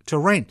forced to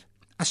rent,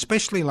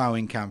 especially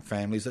low-income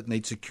families that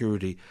need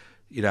security,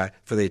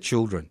 for their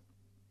children.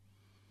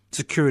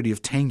 Security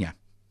of tenure.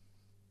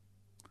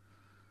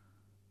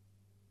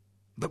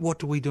 But what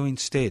do we do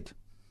instead?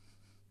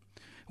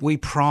 We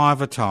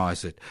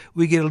privatise it.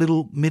 We get a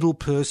little middle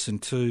person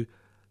to,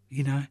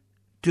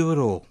 do it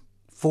all.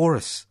 For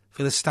us,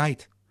 for the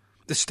state.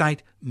 The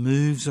state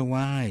moves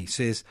away,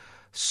 says,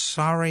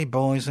 sorry,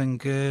 boys and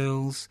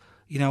girls,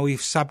 we've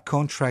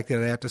subcontracted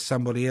it out to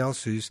somebody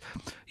else who's,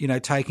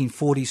 taking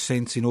 40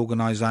 cents in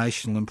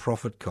organisational and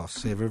profit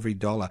costs of every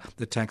dollar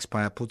the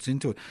taxpayer puts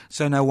into it.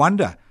 So no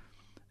wonder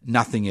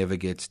nothing ever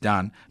gets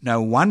done.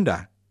 No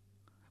wonder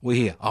we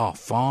hear,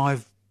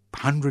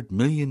 $500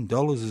 million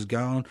has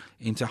gone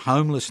into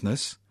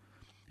homelessness.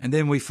 And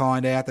then we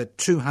find out that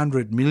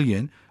 $200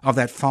 million of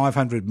that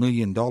 $500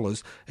 million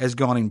has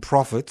gone in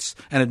profits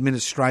and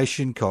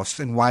administration costs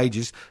and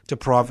wages to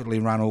privately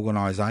run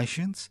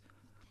organisations.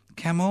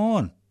 Come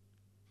on.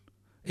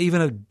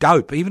 Even a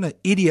dope, even an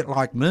idiot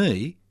like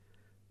me,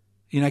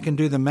 can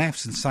do the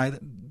maths and say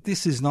that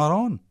this is not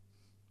on.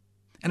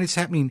 And it's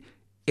happening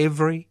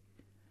every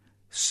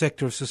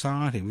sector of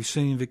society. We've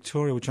seen in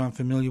Victoria, which I'm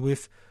familiar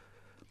with,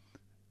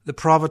 the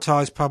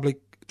privatised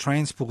public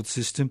transport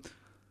system,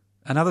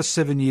 another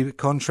 7-year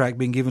contract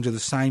being given to the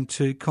same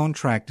two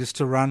contractors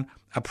to run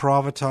a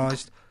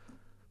privatised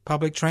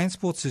public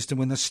transport system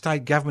when the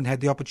state government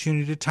had the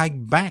opportunity to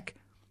take back.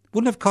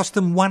 Wouldn't have cost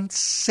them 1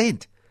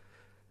 cent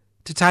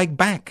to take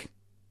back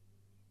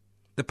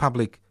the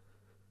public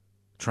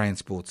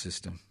transport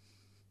system.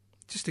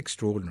 Just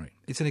extraordinary.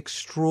 It's an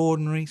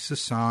extraordinary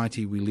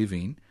society we live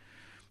in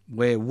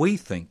where we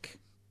think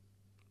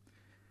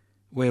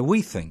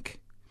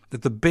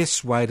that the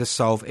best way to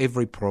solve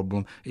every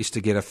problem is to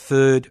get a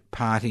third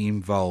party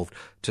involved,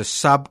 to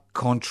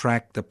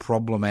subcontract the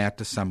problem out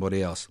to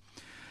somebody else.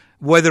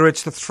 Whether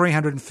it's the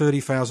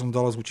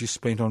 $330,000 which is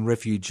spent on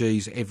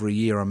refugees every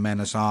year on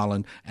Manus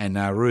Island and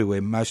Nauru,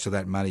 where most of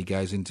that money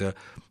goes into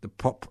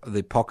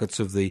the pockets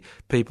of the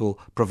people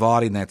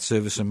providing that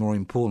service, and more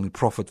importantly,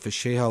 profit for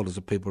shareholders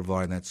of people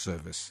providing that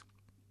service.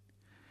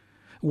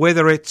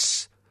 Whether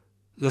it's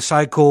the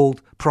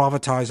so-called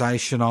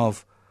privatisation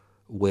of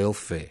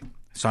welfare,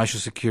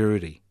 social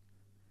security,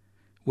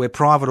 where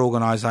private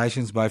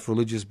organisations, both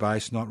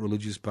religious-based, not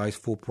religious-based,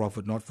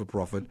 for-profit,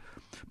 not-for-profit,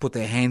 put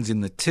their hands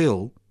in the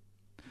till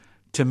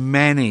to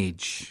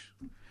manage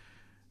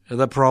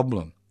the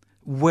problem.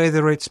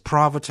 Whether it's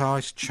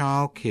privatised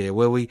childcare,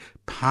 where we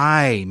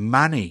pay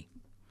money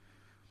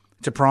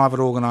to private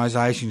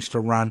organisations to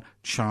run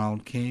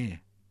childcare.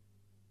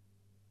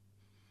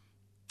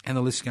 And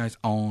the list goes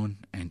on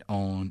and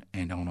on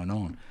and on and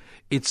on.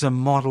 It's a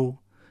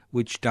model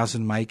which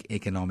doesn't make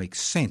economic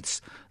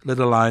sense, let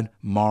alone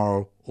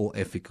moral or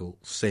ethical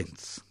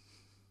sense.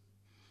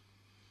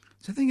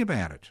 So think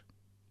about it.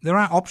 There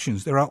are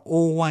options. There are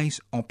always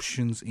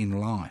options in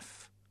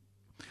life.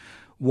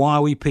 Why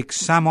we pick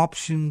some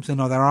options and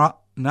other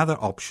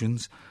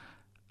options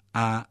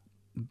are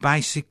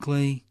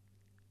basically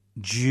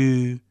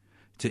due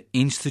to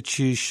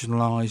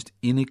institutionalised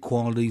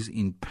inequalities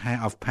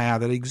of power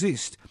that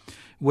exist,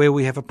 where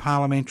we have a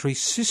parliamentary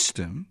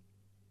system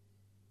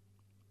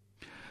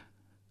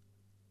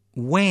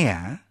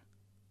where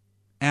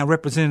our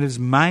representatives'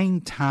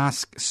 main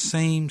task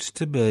seems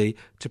to be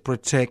to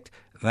protect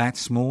that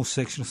small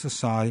section of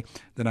society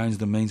that owns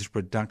the means of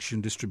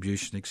production,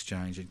 distribution,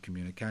 exchange and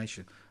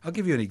communication. I'll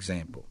give you an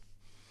example.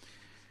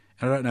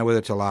 I don't know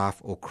whether to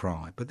laugh or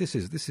cry, but this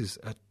is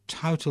a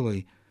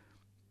totally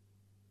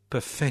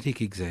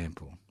pathetic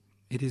example.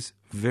 It is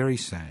very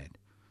sad.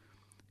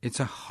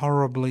 It's a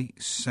horribly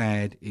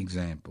sad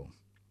example.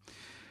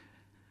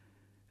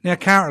 Now,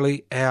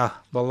 currently, our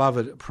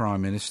beloved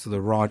Prime Minister,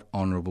 the Right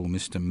Honourable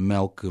Mr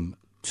Malcolm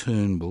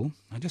Turnbull,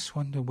 I just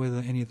wonder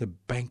whether any of the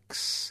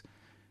banks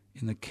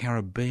in the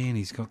Caribbean,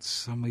 he's got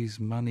some of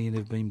his money and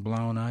have been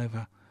blown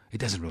over. It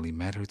doesn't really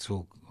matter. It's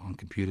all on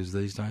computers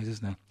these days,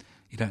 isn't it?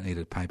 You don't need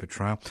a paper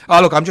trail.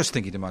 Oh, look, I'm just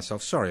thinking to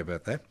myself, sorry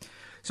about that.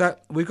 So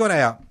we've got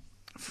our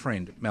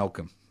friend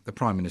Malcolm, the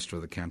Prime Minister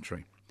of the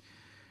country.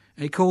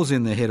 He calls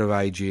in the head of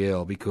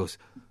AGL because,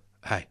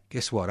 hey,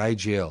 guess what?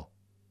 AGL,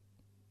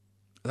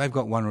 they've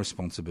got one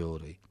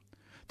responsibility,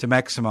 to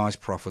maximise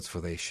profits for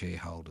their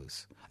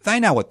shareholders. They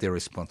know what their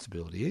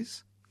responsibility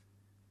is.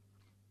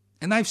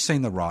 And they've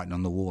seen the writing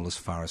on the wall as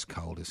far as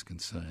coal is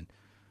concerned.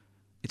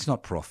 It's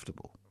not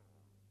profitable.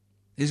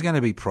 There's going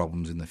to be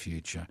problems in the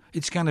future.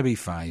 It's going to be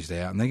phased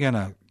out and they're going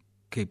to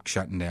keep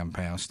shutting down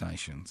power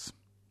stations.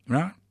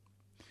 Right?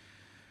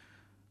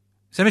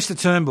 So Mr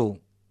Turnbull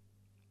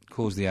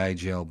calls the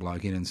AGL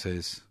bloke in and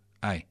says,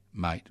 hey,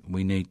 mate,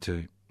 we need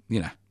to,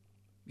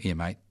 here,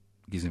 mate,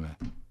 gives him a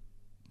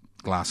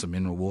glass of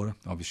mineral water.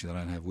 Obviously they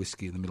don't have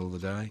whiskey in the middle of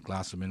the day.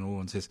 Glass of mineral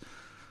water, and says,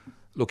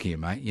 look here,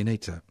 mate, you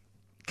need to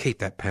keep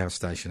that power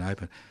station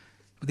open.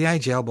 But the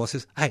AGL boss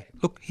says, hey,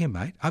 look here,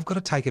 mate, I've got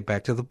to take it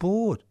back to the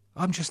board.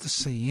 I'm just the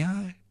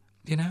CEO.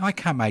 I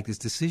can't make this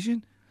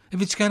decision.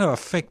 If it's going to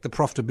affect the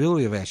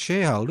profitability of our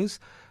shareholders,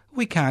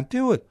 we can't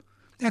do it.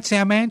 That's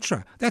our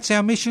mantra. That's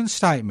our mission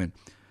statement.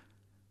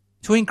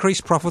 To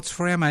increase profits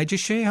for our major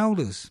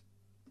shareholders.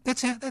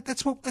 That's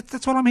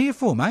what I'm here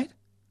for, mate.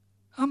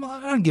 I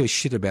don't give a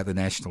shit about the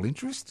national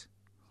interest.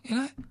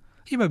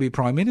 You may be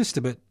Prime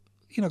Minister, but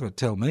you're not going to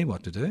tell me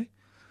what to do.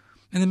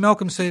 And then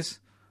Malcolm says,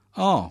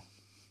 oh,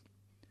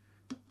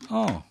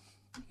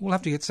 we'll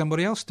have to get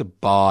somebody else to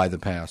buy the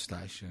power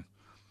station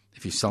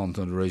if you sell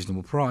them at a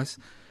reasonable price.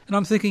 And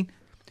I'm thinking,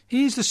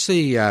 here's the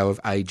CEO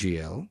of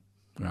AGL,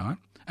 right?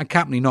 A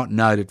company not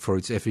noted for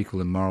its ethical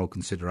and moral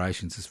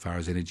considerations as far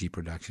as energy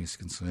production is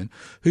concerned,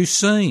 who's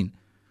seen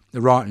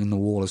the writing on the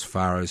wall as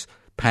far as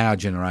power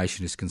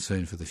generation is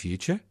concerned for the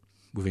future,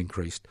 with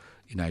increased,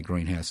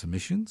 greenhouse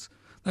emissions.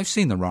 They've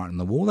seen the writing on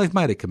the wall. They've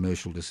made a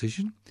commercial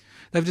decision.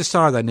 They've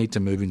decided they need to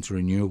move into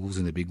renewables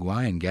in a big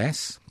way and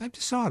gas. They've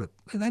decided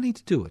they need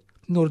to do it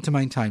in order to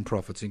maintain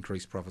profits,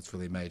 increase profits for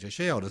their major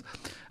shareholders.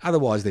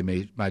 Otherwise, their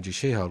major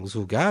shareholders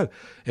will go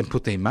and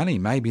put their money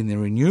maybe in the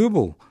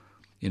renewable,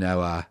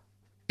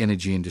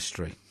 energy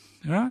industry.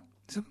 All right?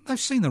 So they've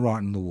seen the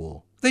writing on the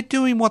wall. They're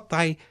doing what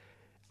they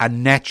are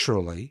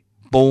naturally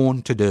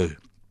born to do.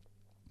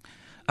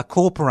 A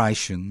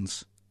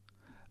corporation's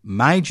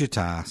major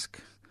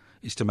task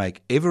is to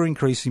make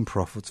ever-increasing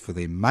profits for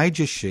their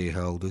major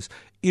shareholders,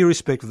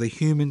 irrespective of the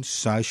human,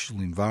 social,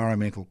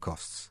 environmental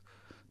costs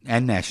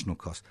and national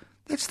costs.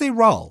 That's their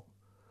role.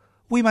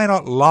 We may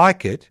not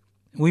like it,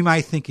 we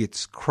may think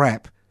it's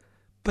crap,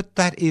 but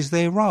that is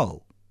their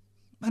role.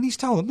 And he's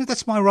told them,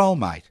 that's my role,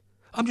 mate.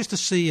 I'm just a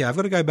CEO. I've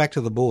got to go back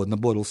to the board, and the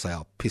board will say,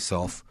 oh, piss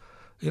off.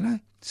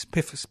 Just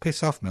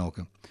piss off,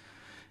 Malcolm.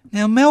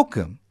 Now,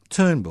 Malcolm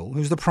Turnbull,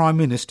 who's the Prime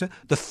Minister,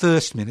 the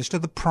First Minister,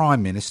 the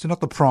Prime Minister, not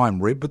the Prime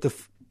Rib, but the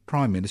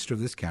Prime Minister of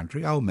this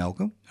country, old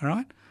Malcolm, all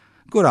right?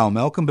 Good old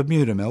Malcolm,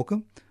 Bermuda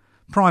Malcolm,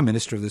 Prime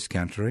Minister of this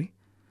country.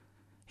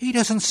 He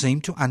doesn't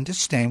seem to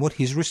understand what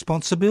his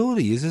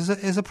responsibility is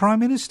as a Prime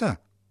Minister.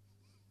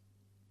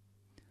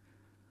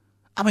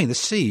 I mean, the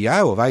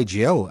CEO of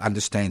AGL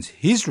understands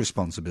his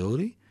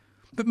responsibility,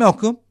 but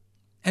Malcolm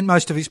and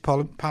most of his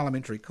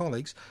parliamentary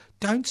colleagues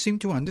don't seem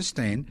to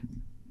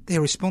understand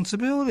their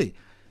responsibility.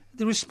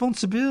 The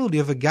responsibility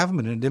of a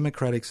government in a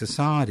democratic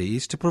society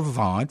is to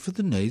provide for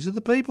the needs of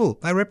the people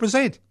they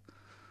represent.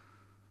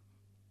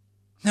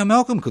 Now,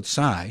 Malcolm could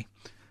say,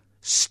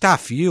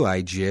 stuff you,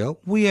 AGL,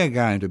 we are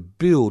going to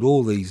build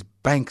all these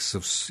banks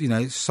of,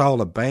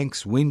 solar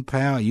banks, wind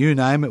power, you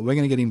name it, we're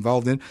going to get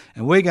involved in,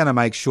 and we're going to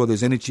make sure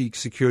there's energy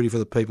security for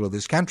the people of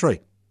this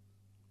country.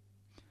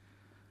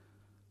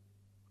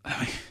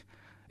 I mean,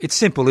 it's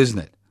simple, isn't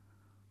it?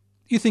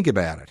 You think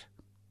about it.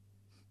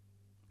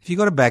 If you've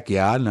got a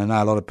backyard, and I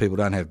know a lot of people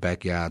don't have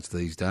backyards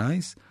these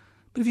days,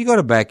 but if you've got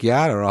a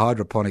backyard or a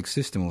hydroponic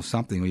system or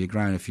something where you're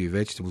growing a few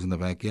vegetables in the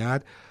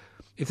backyard,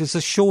 if there's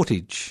a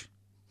shortage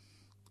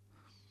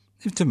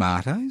of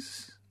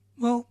tomatoes,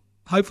 well,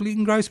 hopefully you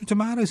can grow some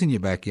tomatoes in your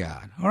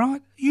backyard, all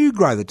right? You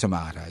grow the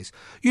tomatoes.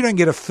 You don't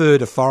get a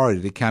third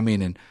authority to come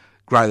in and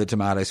grow the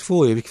tomatoes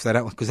for you because they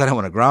don't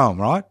want to grow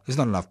them, right? There's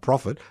not enough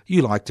profit.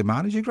 You like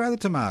tomatoes, you grow the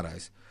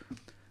tomatoes.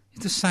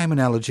 It's the same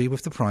analogy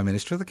with the Prime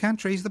Minister of the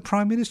country. He's the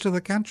Prime Minister of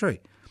the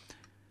country.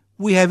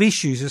 We have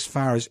issues as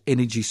far as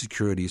energy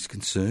security is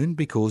concerned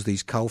because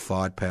these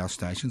coal-fired power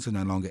stations are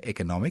no longer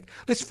economic.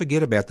 Let's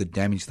forget about the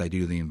damage they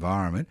do to the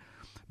environment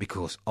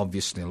because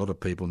obviously a lot of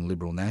people in the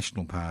Liberal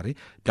National Party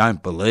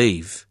don't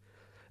believe,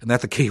 and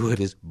that the key word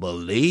is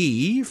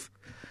believe,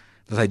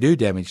 that they do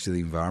damage to the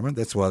environment.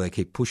 That's why they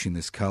keep pushing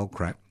this coal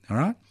crap, all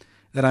right?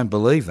 They don't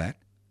believe that.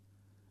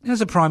 And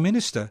as a Prime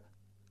Minister,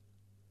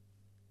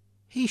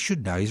 he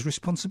should know his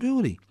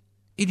responsibility.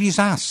 It is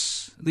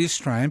us, the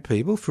Australian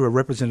people, through a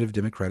representative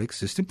democratic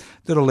system,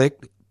 that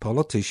elect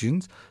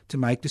politicians to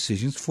make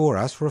decisions for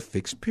us for a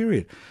fixed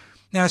period.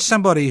 Now, as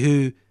somebody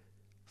who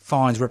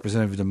finds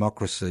representative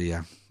democracy,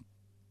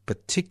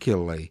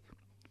 particularly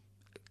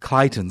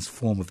Clayton's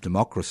form of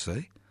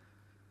democracy,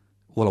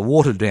 well, a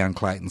watered-down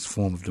Clayton's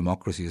form of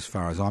democracy as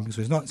far as I'm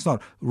concerned. It's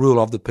not rule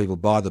of the people,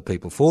 by the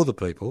people, for the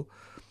people.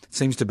 It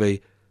seems to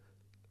be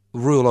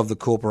rule of the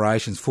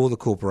corporations, for the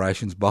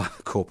corporations, by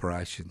the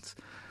corporations.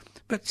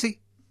 But see,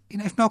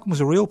 if Malcolm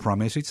was a real Prime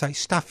Minister, he'd say,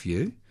 stuff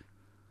you.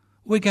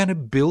 We're going to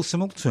build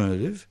some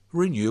alternative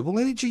renewable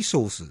energy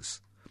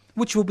sources,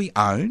 which will be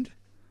owned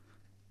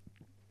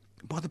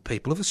by the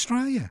people of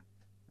Australia.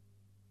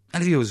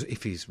 And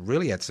if he's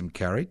really had some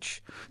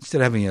courage,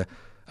 instead of having a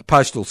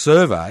postal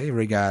survey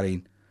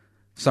regarding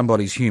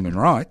somebody's human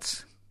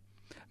rights,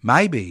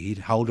 maybe he'd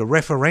hold a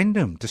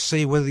referendum to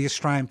see whether the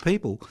Australian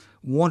people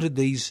wanted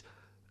these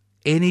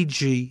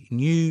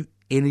new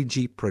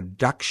energy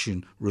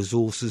production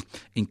resources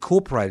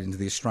incorporated into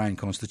the Australian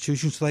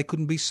Constitution so they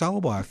couldn't be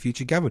sold by a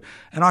future government.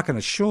 And I can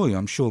assure you,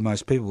 I'm sure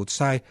most people would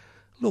say,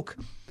 look,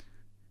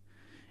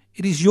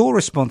 it is your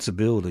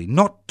responsibility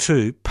not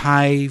to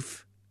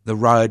pave the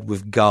road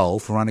with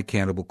gold for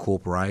unaccountable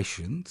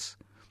corporations,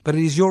 but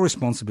it is your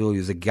responsibility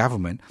as a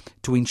government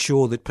to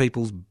ensure that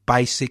people's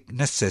basic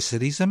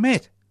necessities are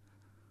met.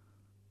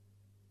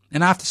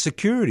 And after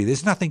security,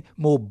 there's nothing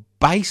more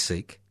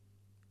basic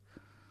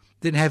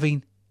than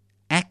having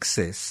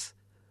access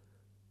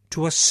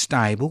to a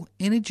stable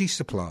energy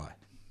supply.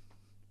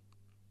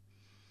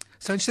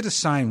 So instead of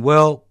saying,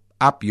 well,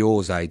 up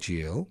yours,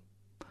 AGL,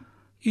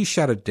 you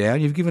shut it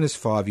down, you've given us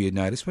 5-year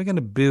notice, we're going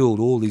to build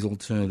all these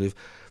alternative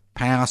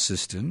power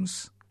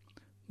systems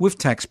with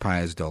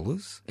taxpayers'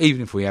 dollars,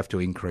 even if we have to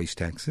increase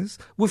taxes,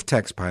 with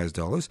taxpayers'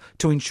 dollars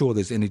to ensure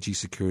there's energy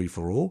security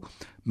for all,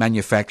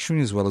 manufacturing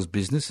as well as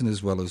business and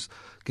as well as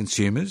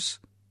consumers.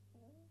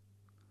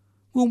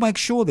 We'll make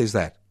sure there's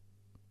that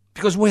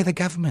because we're the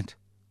government.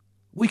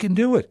 We can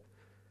do it.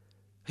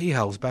 He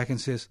holds back and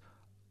says,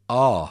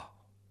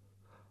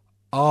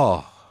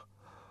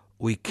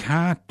 we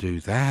can't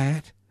do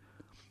that.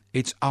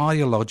 It's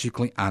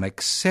ideologically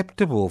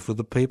unacceptable for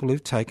the people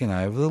who've taken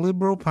over the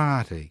Liberal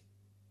Party.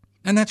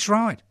 And that's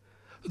right,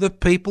 the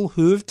people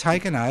who have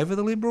taken over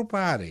the Liberal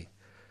Party.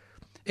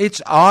 It's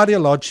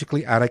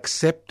ideologically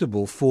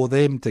unacceptable for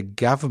them, to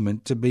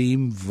government, to be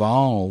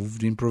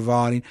involved in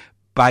providing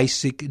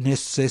basic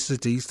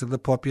necessities to the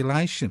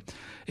population.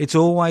 It's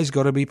always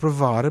got to be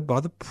provided by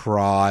the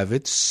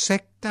private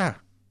sector.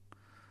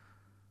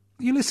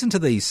 You listen to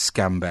these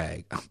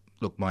scumbags.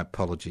 Look, my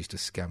apologies to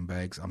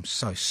scumbags. I'm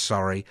so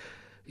sorry,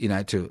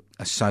 to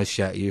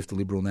associate you with the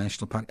Liberal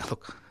National Party.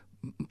 Look,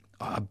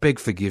 I beg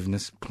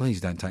forgiveness. Please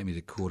don't take me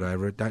to court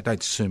over it.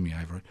 Don't sue me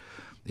over it.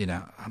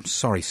 I'm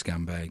sorry,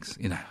 scumbags.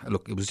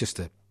 Look, it was just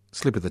a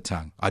slip of the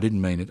tongue. I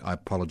didn't mean it. I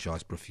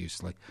apologise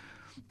profusely.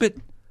 But,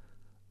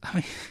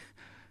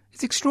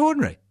 it's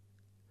extraordinary.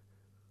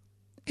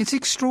 It's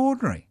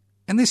extraordinary.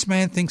 And this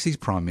man thinks he's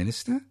Prime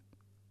Minister?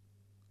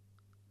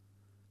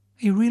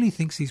 He really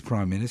thinks he's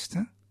Prime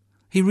Minister?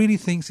 He really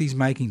thinks he's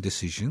making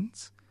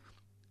decisions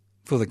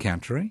for the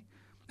country?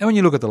 And when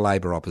you look at the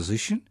Labor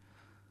opposition,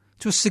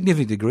 to a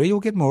significant degree, you'll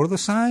get more of the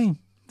same.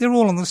 They're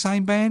all on the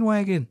same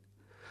bandwagon.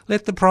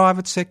 Let the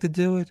private sector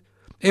do it.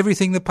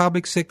 Everything the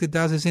public sector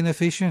does is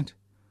inefficient.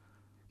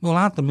 Well,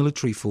 aren't the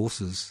military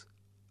forces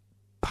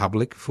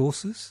public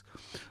forces?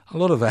 A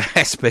lot of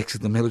aspects of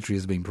the military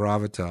has been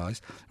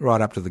privatised, right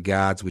up to the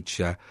guards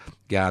which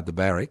guard the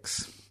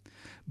barracks.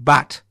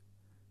 But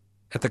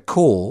at the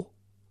core,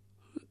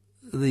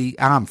 the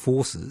armed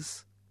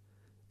forces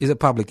is a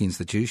public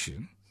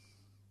institution.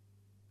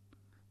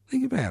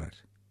 Think about it.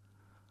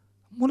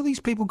 What have these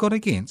people got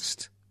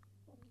against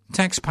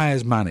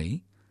taxpayers'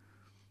 money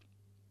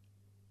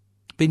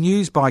being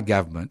used by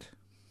government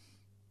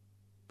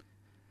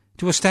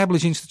to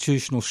establish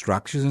institutional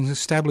structures and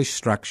establish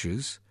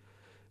structures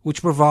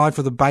which provide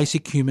for the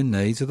basic human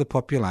needs of the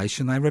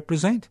population they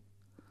represent?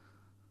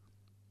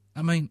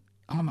 I'm a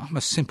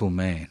simple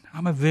man.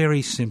 I'm a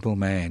very simple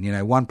man.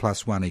 1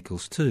 + 1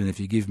 = 2. And if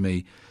you give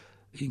me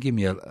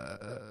a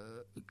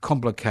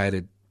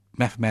complicated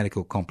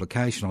mathematical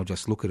complication, I'll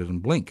just look at it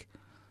and blink.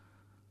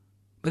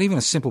 But even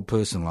a simple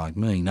person like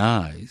me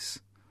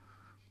knows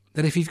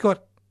that if you've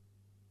got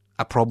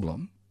a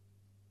problem,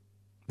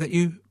 that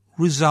you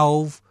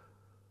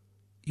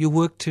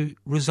work to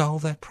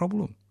resolve that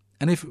problem.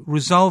 And if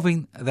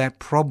resolving that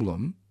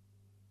problem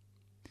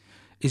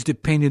is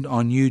dependent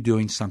on you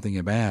doing something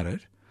about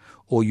it,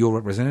 or your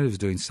representatives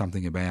doing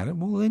something about it,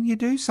 well, then you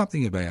do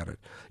something about it.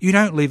 You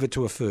don't leave it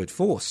to a third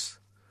force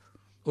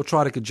or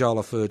try to cajole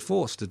a third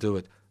force to do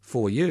it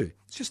for you.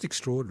 It's just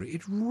extraordinary.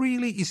 It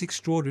really is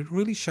extraordinary. It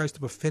really shows the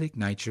pathetic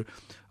nature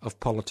of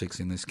politics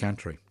in this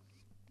country.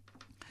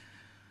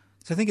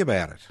 So think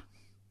about it.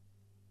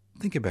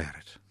 Think about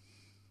it.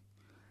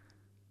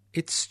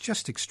 It's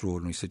just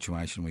extraordinary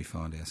situation we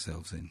find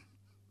ourselves in.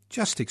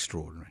 Just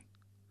extraordinary.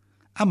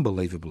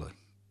 Unbelievably.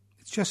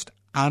 It's just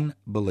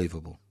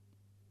unbelievable.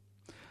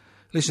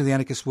 Listen to The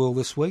Anarchist World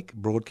This Week,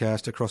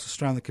 broadcast across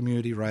Australian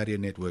Community Radio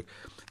Network.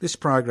 This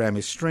program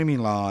is streaming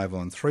live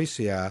on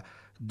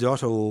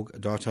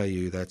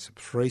 3cr.org.au. That's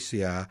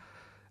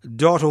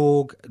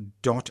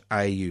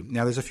 3cr.org.au.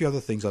 Now, there's a few other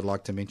things I'd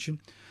like to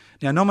mention.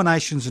 Now,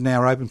 nominations are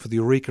now open for the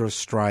Eureka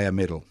Australia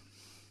Medal.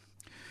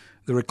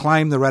 The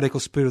Reclaim the Radical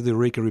Spirit of the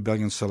Eureka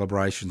Rebellion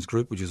Celebrations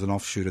Group, which is an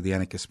offshoot of the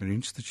Anarchist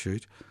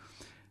Institute,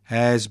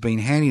 has been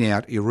handing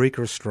out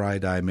Eureka Australia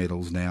Day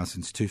medals now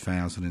since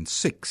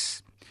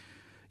 2006.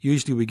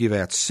 Usually we give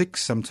out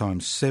 6,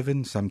 sometimes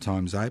 7,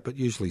 sometimes 8, but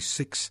usually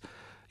 6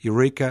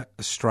 Eureka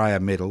Australia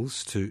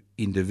medals to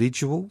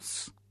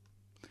individuals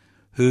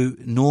who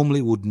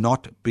normally would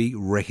not be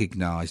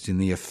recognised in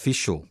the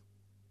official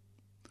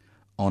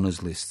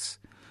honours lists.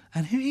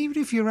 And even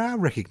if you are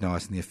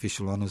recognised in the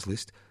official honours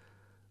list,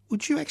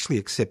 would you actually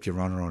accept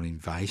your honour on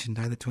Invasion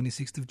Day, the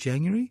 26th of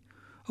January?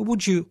 Or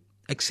would you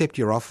accept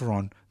your offer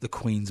on the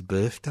Queen's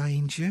birthday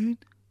in June?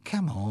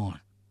 Come on.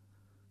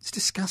 It's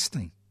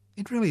disgusting.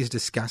 It really is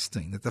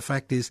disgusting that the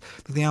fact is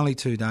that the only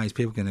 2 days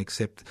people can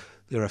accept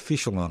their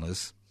official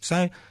honours.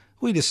 So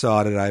we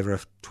decided over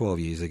 12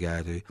 years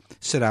ago to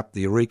set up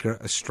the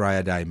Eureka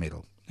Australia Day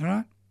medal, all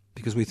right?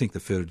 Because we think the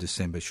 3rd of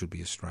December should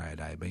be Australia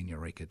Day, being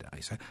Eureka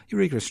Day. So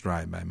Eureka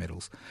Australia Day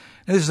medals.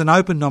 Now, this is an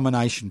open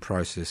nomination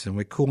process, and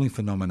we're calling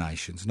for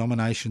nominations.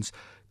 Nominations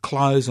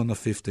close on the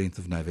 15th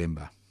of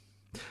November.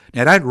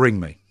 Now, don't ring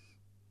me.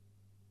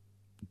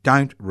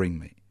 Don't ring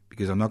me,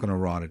 because I'm not going to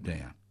write it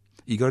down.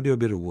 You've got to do a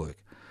bit of work.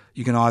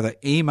 You can either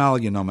email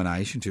your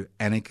nomination to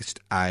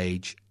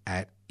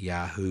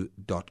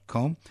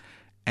anarchistage@yahoo.com,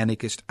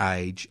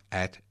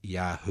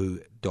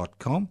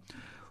 anarchistage@yahoo.com,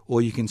 or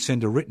you can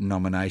send a written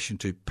nomination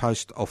to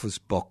Post Office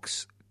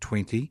Box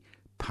 20,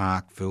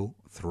 Parkville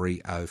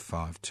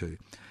 3052.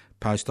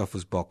 Post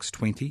Office Box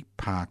 20,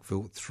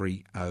 Parkville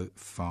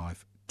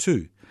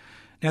 3052.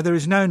 Now, there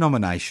is no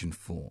nomination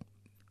form.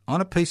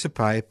 On a piece of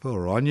paper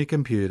or on your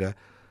computer,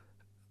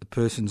 the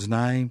person's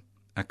name,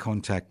 a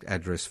contact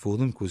address for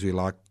them, because we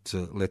like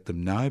to let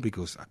them know,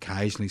 because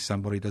occasionally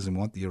somebody doesn't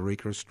want the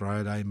Eureka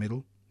Australia Day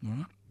medal. All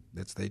right?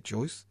 That's their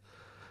choice.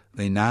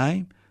 Their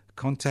name,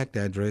 contact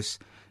address,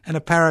 and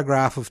a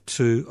paragraph of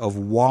 2 of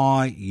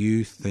why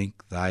you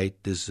think they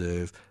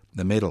deserve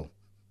the medal.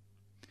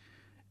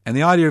 And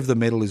the idea of the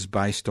medal is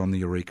based on the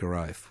Eureka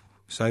Oath.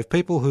 So if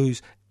people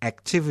whose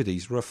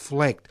activities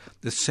reflect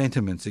the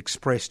sentiments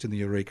expressed in the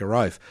Eureka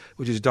Oath,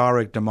 which is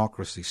direct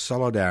democracy,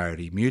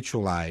 solidarity,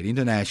 mutual aid,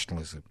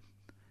 internationalism,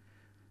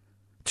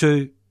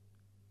 to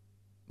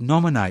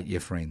nominate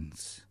your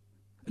friends,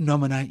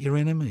 nominate your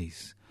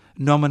enemies,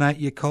 nominate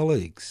your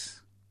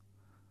colleagues.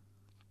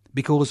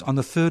 Because on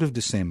the 3rd of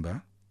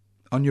December,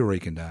 on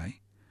Eureka Day,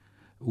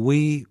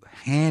 we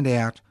hand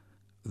out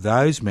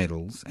those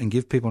medals and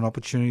give people an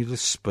opportunity to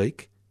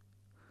speak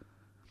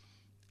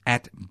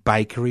at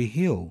Bakery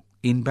Hill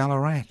in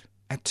Ballarat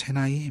at 10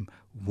 a.m.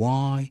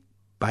 Why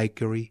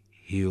Bakery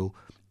Hill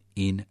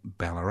in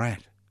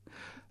Ballarat?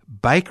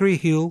 Bakery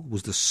Hill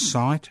was the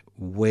site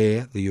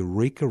where the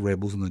Eureka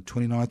rebels on the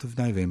 29th of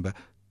November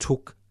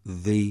took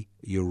the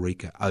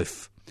Eureka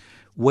Oath.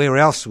 Where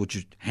else would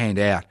you hand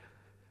out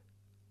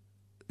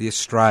the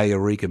Australia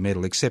Eureka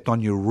medal except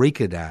on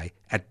Eureka Day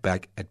at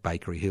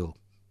Bakery Hill?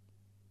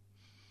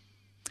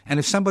 And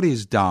if somebody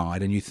has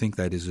died and you think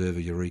they deserve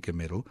a Eureka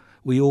medal,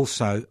 we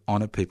also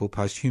honour people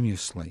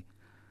posthumously.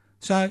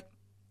 So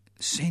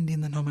send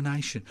in the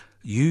nomination.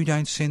 You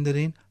don't send it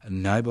in,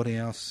 and nobody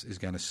else is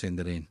going to send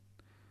it in.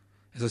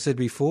 As I said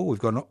before, we've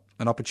got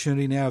an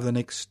opportunity now over the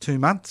next 2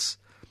 months.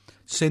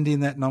 Send in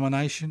that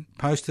nomination,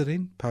 post it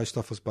in, Post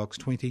Office Box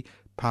 20,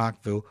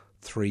 Parkville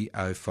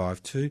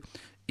 3052.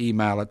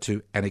 Email it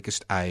to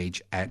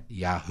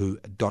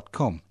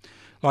anarchistage@yahoo.com.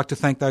 I'd like to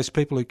thank those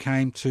people who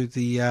came to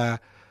the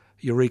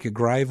Eureka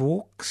Grave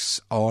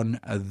Walks on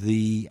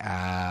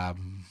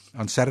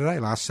Saturday,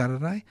 last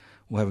Saturday.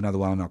 We'll have another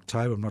one in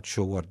October. I'm not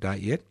sure what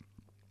date yet.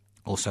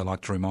 Also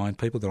like to remind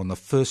people that on the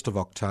 1st of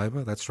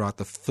October, that's right,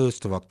 the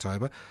 1st of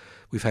October,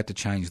 we've had to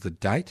change the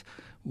date,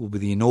 will be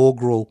the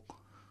inaugural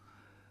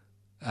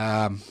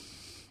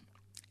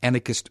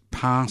Anarchist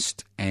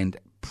Past and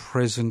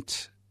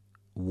Present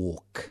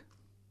Walk,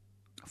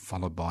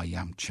 followed by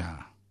Yum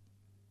Cha.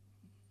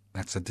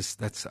 That's a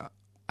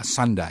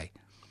Sunday,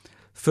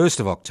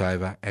 1st of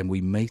October, and we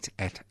meet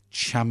at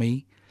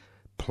Chummy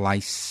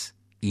Place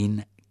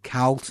in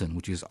Carlton,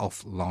 which is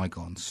off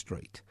Lygon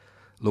Street.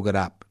 Look it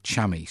up,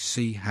 Chummy,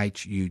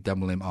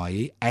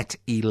 Chummie, at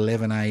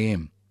 11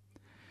 a.m.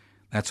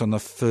 That's on the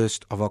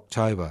 1st of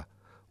October.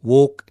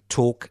 Walk,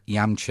 talk,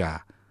 Yum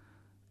Cha.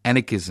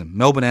 Anarchism,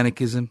 Melbourne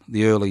anarchism,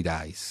 the early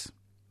days.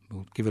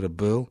 We'll give it a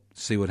burl,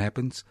 see what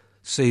happens,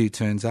 see who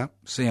turns up,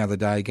 see how the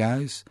day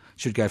goes.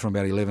 Should go from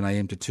about 11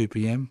 a.m. to 2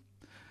 p.m,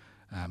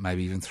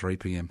 maybe even 3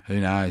 p.m.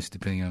 Who knows,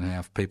 depending on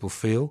how people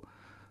feel.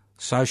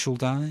 Social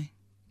day,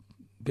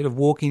 bit of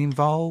walking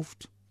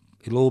involved.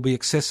 It'll all be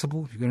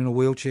accessible. If you're in a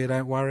wheelchair,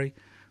 don't worry.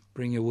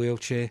 Bring your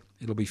wheelchair.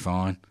 It'll be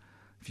fine.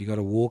 If you've got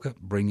a walker,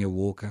 bring your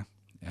walker.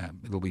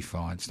 It'll be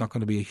fine. It's not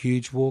going to be a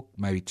huge walk,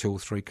 maybe 2 or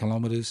 3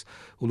 kilometres.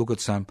 We'll look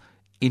at some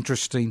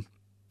interesting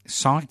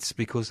sites,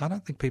 because I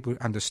don't think people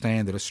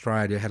understand that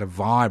Australia had a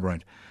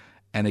vibrant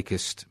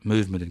anarchist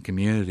movement and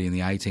community in the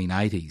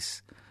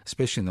 1880s,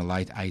 especially in the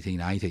late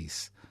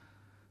 1880s,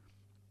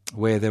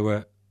 where there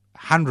were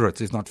hundreds,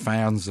 if not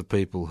thousands, of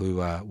people who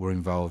were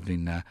involved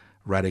in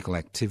radical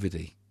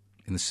activity.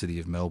 in the city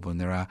of Melbourne.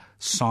 There are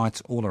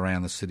sites all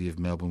around the city of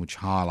Melbourne which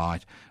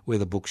highlight where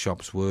the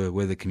bookshops were,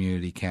 where the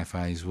community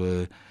cafes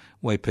were,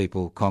 where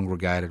people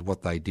congregated,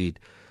 what they did.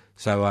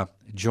 So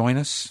join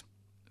us,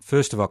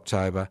 1st of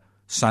October,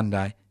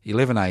 Sunday,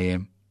 11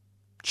 a.m,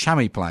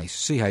 Chummy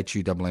Place,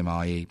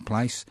 Chummie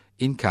Place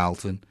in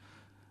Carlton,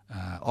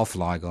 off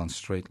Lygon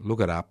Street.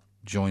 Look it up,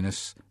 join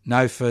us.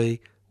 No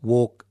fee,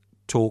 walk,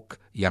 talk,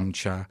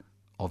 yumcha,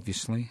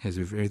 obviously, as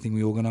with everything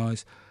we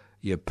organise.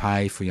 You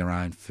pay for your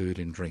own food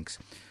and drinks.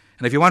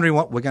 And if you're wondering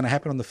what we're going to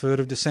happen on the 3rd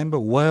of December,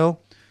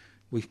 well,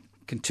 we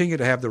continue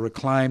to have the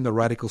Reclaim the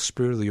Radical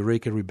Spirit of the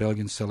Eureka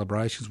Rebellion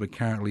celebrations. We're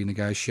currently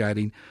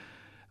negotiating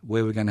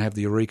where we're going to have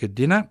the Eureka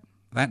dinner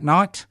that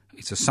night.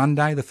 It's a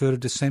Sunday, the 3rd of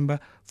December,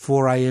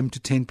 4 a.m. to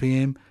 10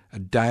 p.m, a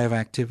day of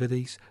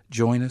activities.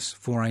 Join us,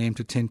 4 a.m.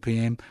 to 10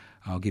 p.m.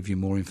 I'll give you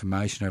more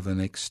information over the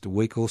next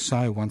week or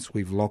so once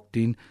we've locked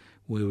in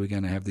where we're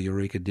going to have the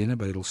Eureka dinner,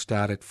 but it'll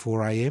start at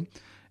 4 a.m.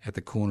 at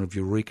the corner of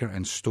Eureka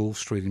and Stall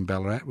Street in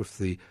Ballarat with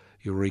the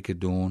Eureka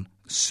Dawn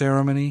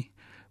ceremony,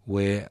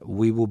 where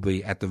we will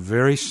be at the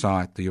very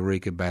site the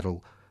Eureka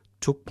battle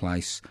took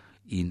place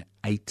in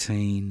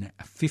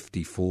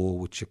 1854,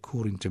 which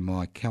according to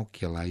my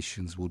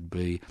calculations would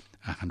be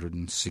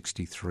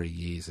 163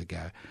 years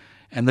ago.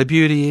 And the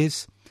beauty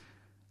is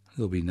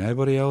there'll be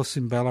nobody else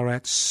in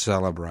Ballarat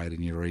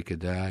celebrating Eureka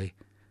Day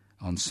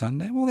on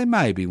Sunday. Well, there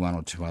may be one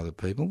or two other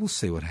people. We'll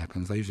see what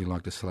happens. They usually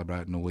like to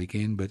celebrate on the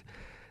weekend, but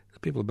the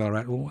people of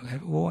Ballarat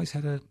have always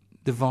had a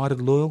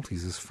divided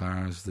loyalties as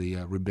far as the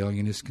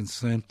rebellion is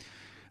concerned.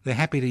 They're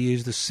happy to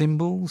use the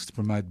symbols to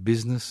promote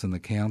business and the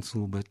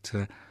council, but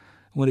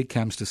when it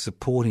comes to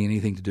supporting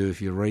anything to do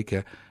with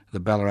Eureka, the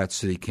Ballarat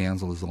City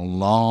Council has a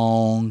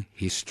long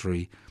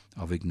history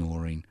of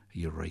ignoring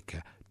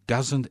Eureka.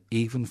 Doesn't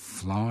even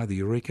fly the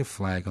Eureka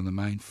flag on the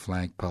main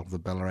flagpole of the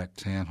Ballarat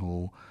Town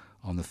Hall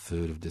on the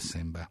 3rd of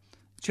December.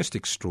 Just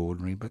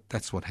extraordinary, but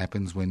that's what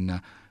happens when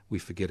we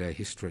forget our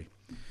history.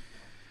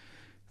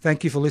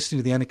 Thank you for listening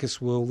to The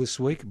Anarchist World this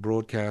week,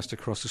 broadcast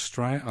across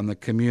Australia on the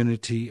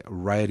Community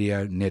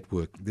Radio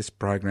Network. This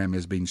program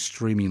has been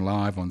streaming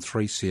live on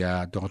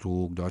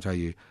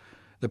 3cr.org.au.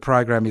 The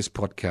program is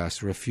podcast.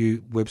 There are a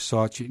few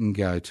websites you can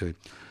go to.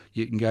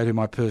 You can go to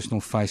my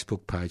personal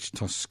Facebook page,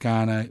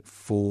 Toscano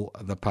for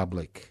the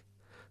Public.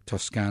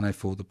 Toscano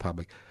for the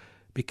Public.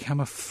 Become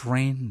a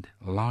friend.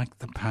 Like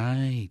the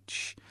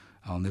page.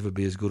 I'll never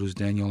be as good as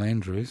Daniel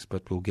Andrews,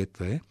 but we'll get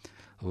there.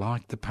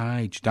 Like the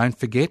page. Don't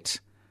forget,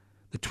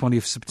 the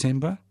 20th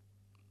September,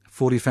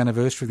 40th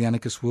anniversary of the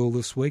Anarchist World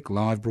this week,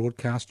 live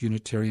broadcast,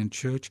 Unitarian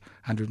Church,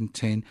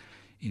 110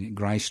 in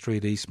Grey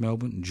Street, East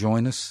Melbourne.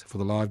 Join us for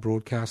the live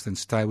broadcast, then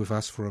stay with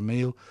us for a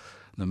meal.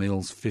 The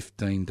meal's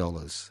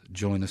 $15.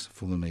 Join us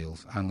for the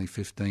meals. Only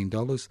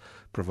 $15,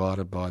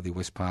 provided by the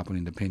West Papuan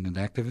Independent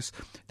Activists.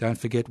 Don't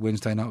forget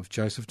Wednesday night with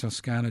Joseph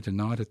Toscano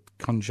tonight at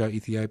Conjo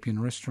Ethiopian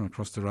Restaurant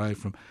across the road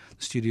from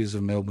the studios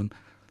of Melbourne,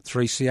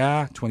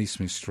 3CR, 20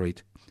 Smith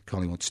Street,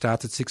 Collingwood.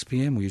 Starts at 6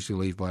 p.m. We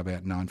usually leave by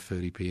about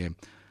 9:30 p.m.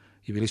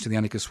 You've been listening to The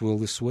Anarchist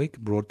World this week,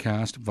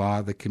 broadcast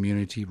via the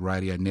Community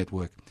Radio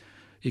Network.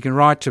 You can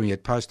write to me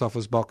at Post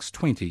Office Box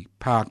 20,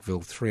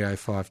 Parkville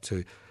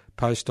 3052.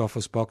 Post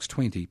Office Box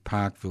 20,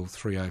 Parkville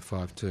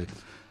 3052.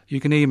 You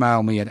can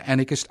email me at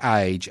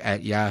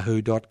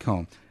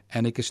anarchistage@yahoo.com.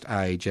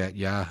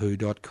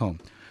 anarchistage@yahoo.com.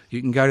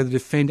 You can go to the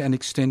Defend and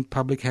Extend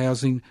Public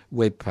Housing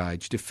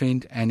webpage,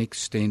 Defend and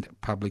Extend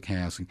Public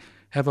Housing.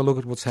 Have a look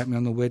at what's happening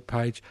on the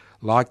webpage,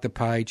 like the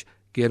page,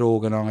 get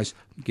organised,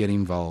 get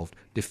involved.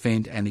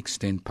 Defend and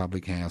Extend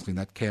Public Housing.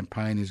 That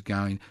campaign is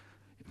going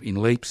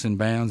in leaps and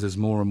bounds as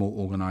more and more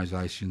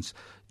organisations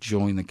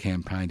join the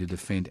campaign to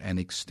defend and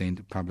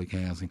extend public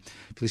housing.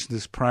 If you listen to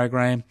this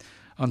program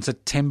on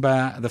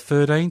September the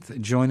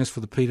 13th, join us for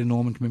the Peter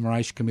Norman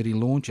Commemoration Committee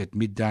launch at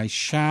midday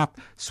sharp,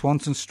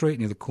 Swanson Street,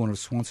 near the corner of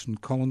Swanson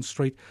and Collins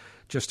Street,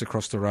 just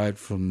across the road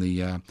from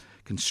the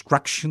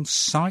construction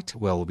site.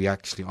 Well, we'll be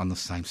actually on the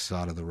same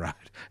side of the road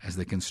as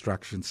the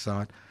construction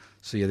site.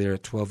 See you there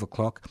at 12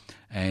 o'clock.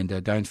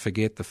 And don't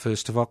forget the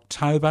 1st of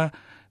October,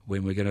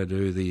 when we're going to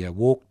do the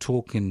walk,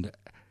 talk and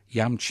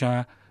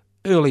yumcha,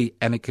 early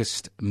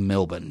anarchist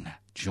Melbourne.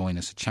 Join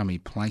us at Chummy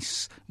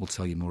Place. We'll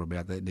tell you more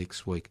about that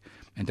next week.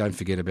 And don't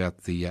forget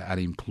about the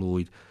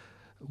Unemployed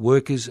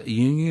Workers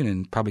Union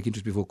and Public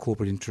Interest Before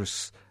Corporate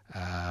Interests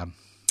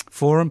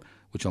Forum,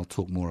 which I'll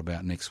talk more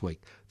about next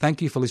week.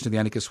 Thank you for listening to The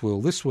Anarchist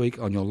World this week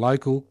on your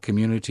local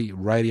community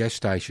radio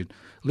station.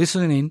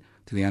 Listening in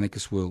to The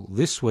Anarchist World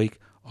this week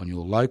on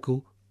your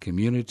local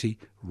community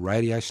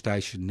radio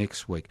station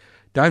next week.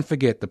 Don't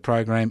forget the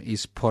program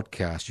is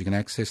podcast. You can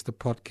access the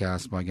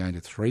podcast by going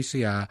to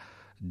 3cr.org.au.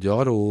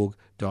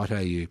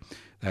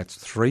 That's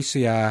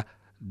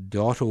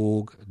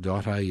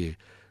 3cr.org.au.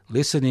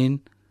 Listen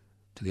in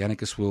to The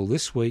Anarchist World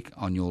this week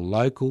on your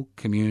local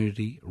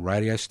community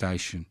radio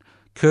station,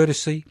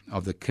 courtesy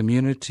of the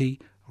Community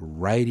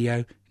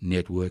Radio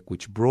Network,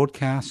 which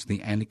broadcasts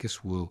The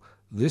Anarchist World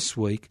this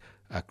week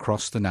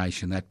across the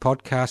nation. That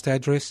podcast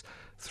address,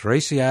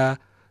 3cr.org.au.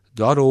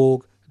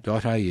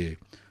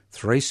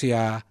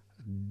 3cr.org.au.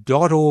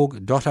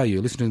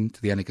 listening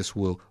to the Anarchist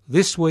World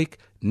this week,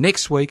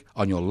 next week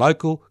on your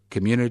local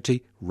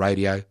community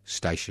radio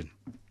station.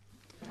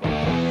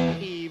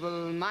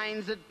 Evil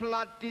minds that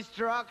plot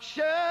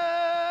destruction,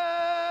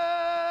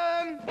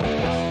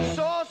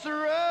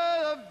 sorcerer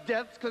of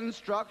death's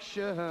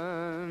construction.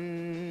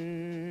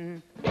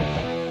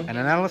 An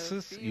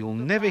analysis you'll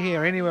never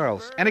hear anywhere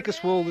else.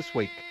 Anarchist World this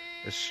week,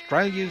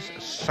 Australia's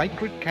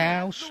sacred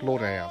cow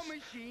slaughterhouse,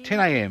 10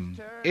 a.m.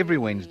 every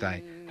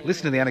Wednesday.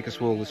 Listen to the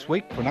Anarchist World this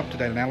week for an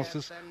up-to-date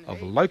analysis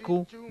of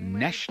local,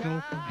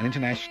 national and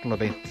international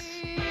events.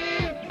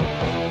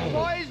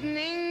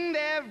 Poisoning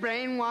their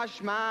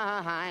brainwashed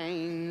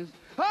minds.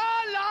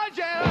 Oh, Lord,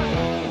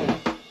 yeah.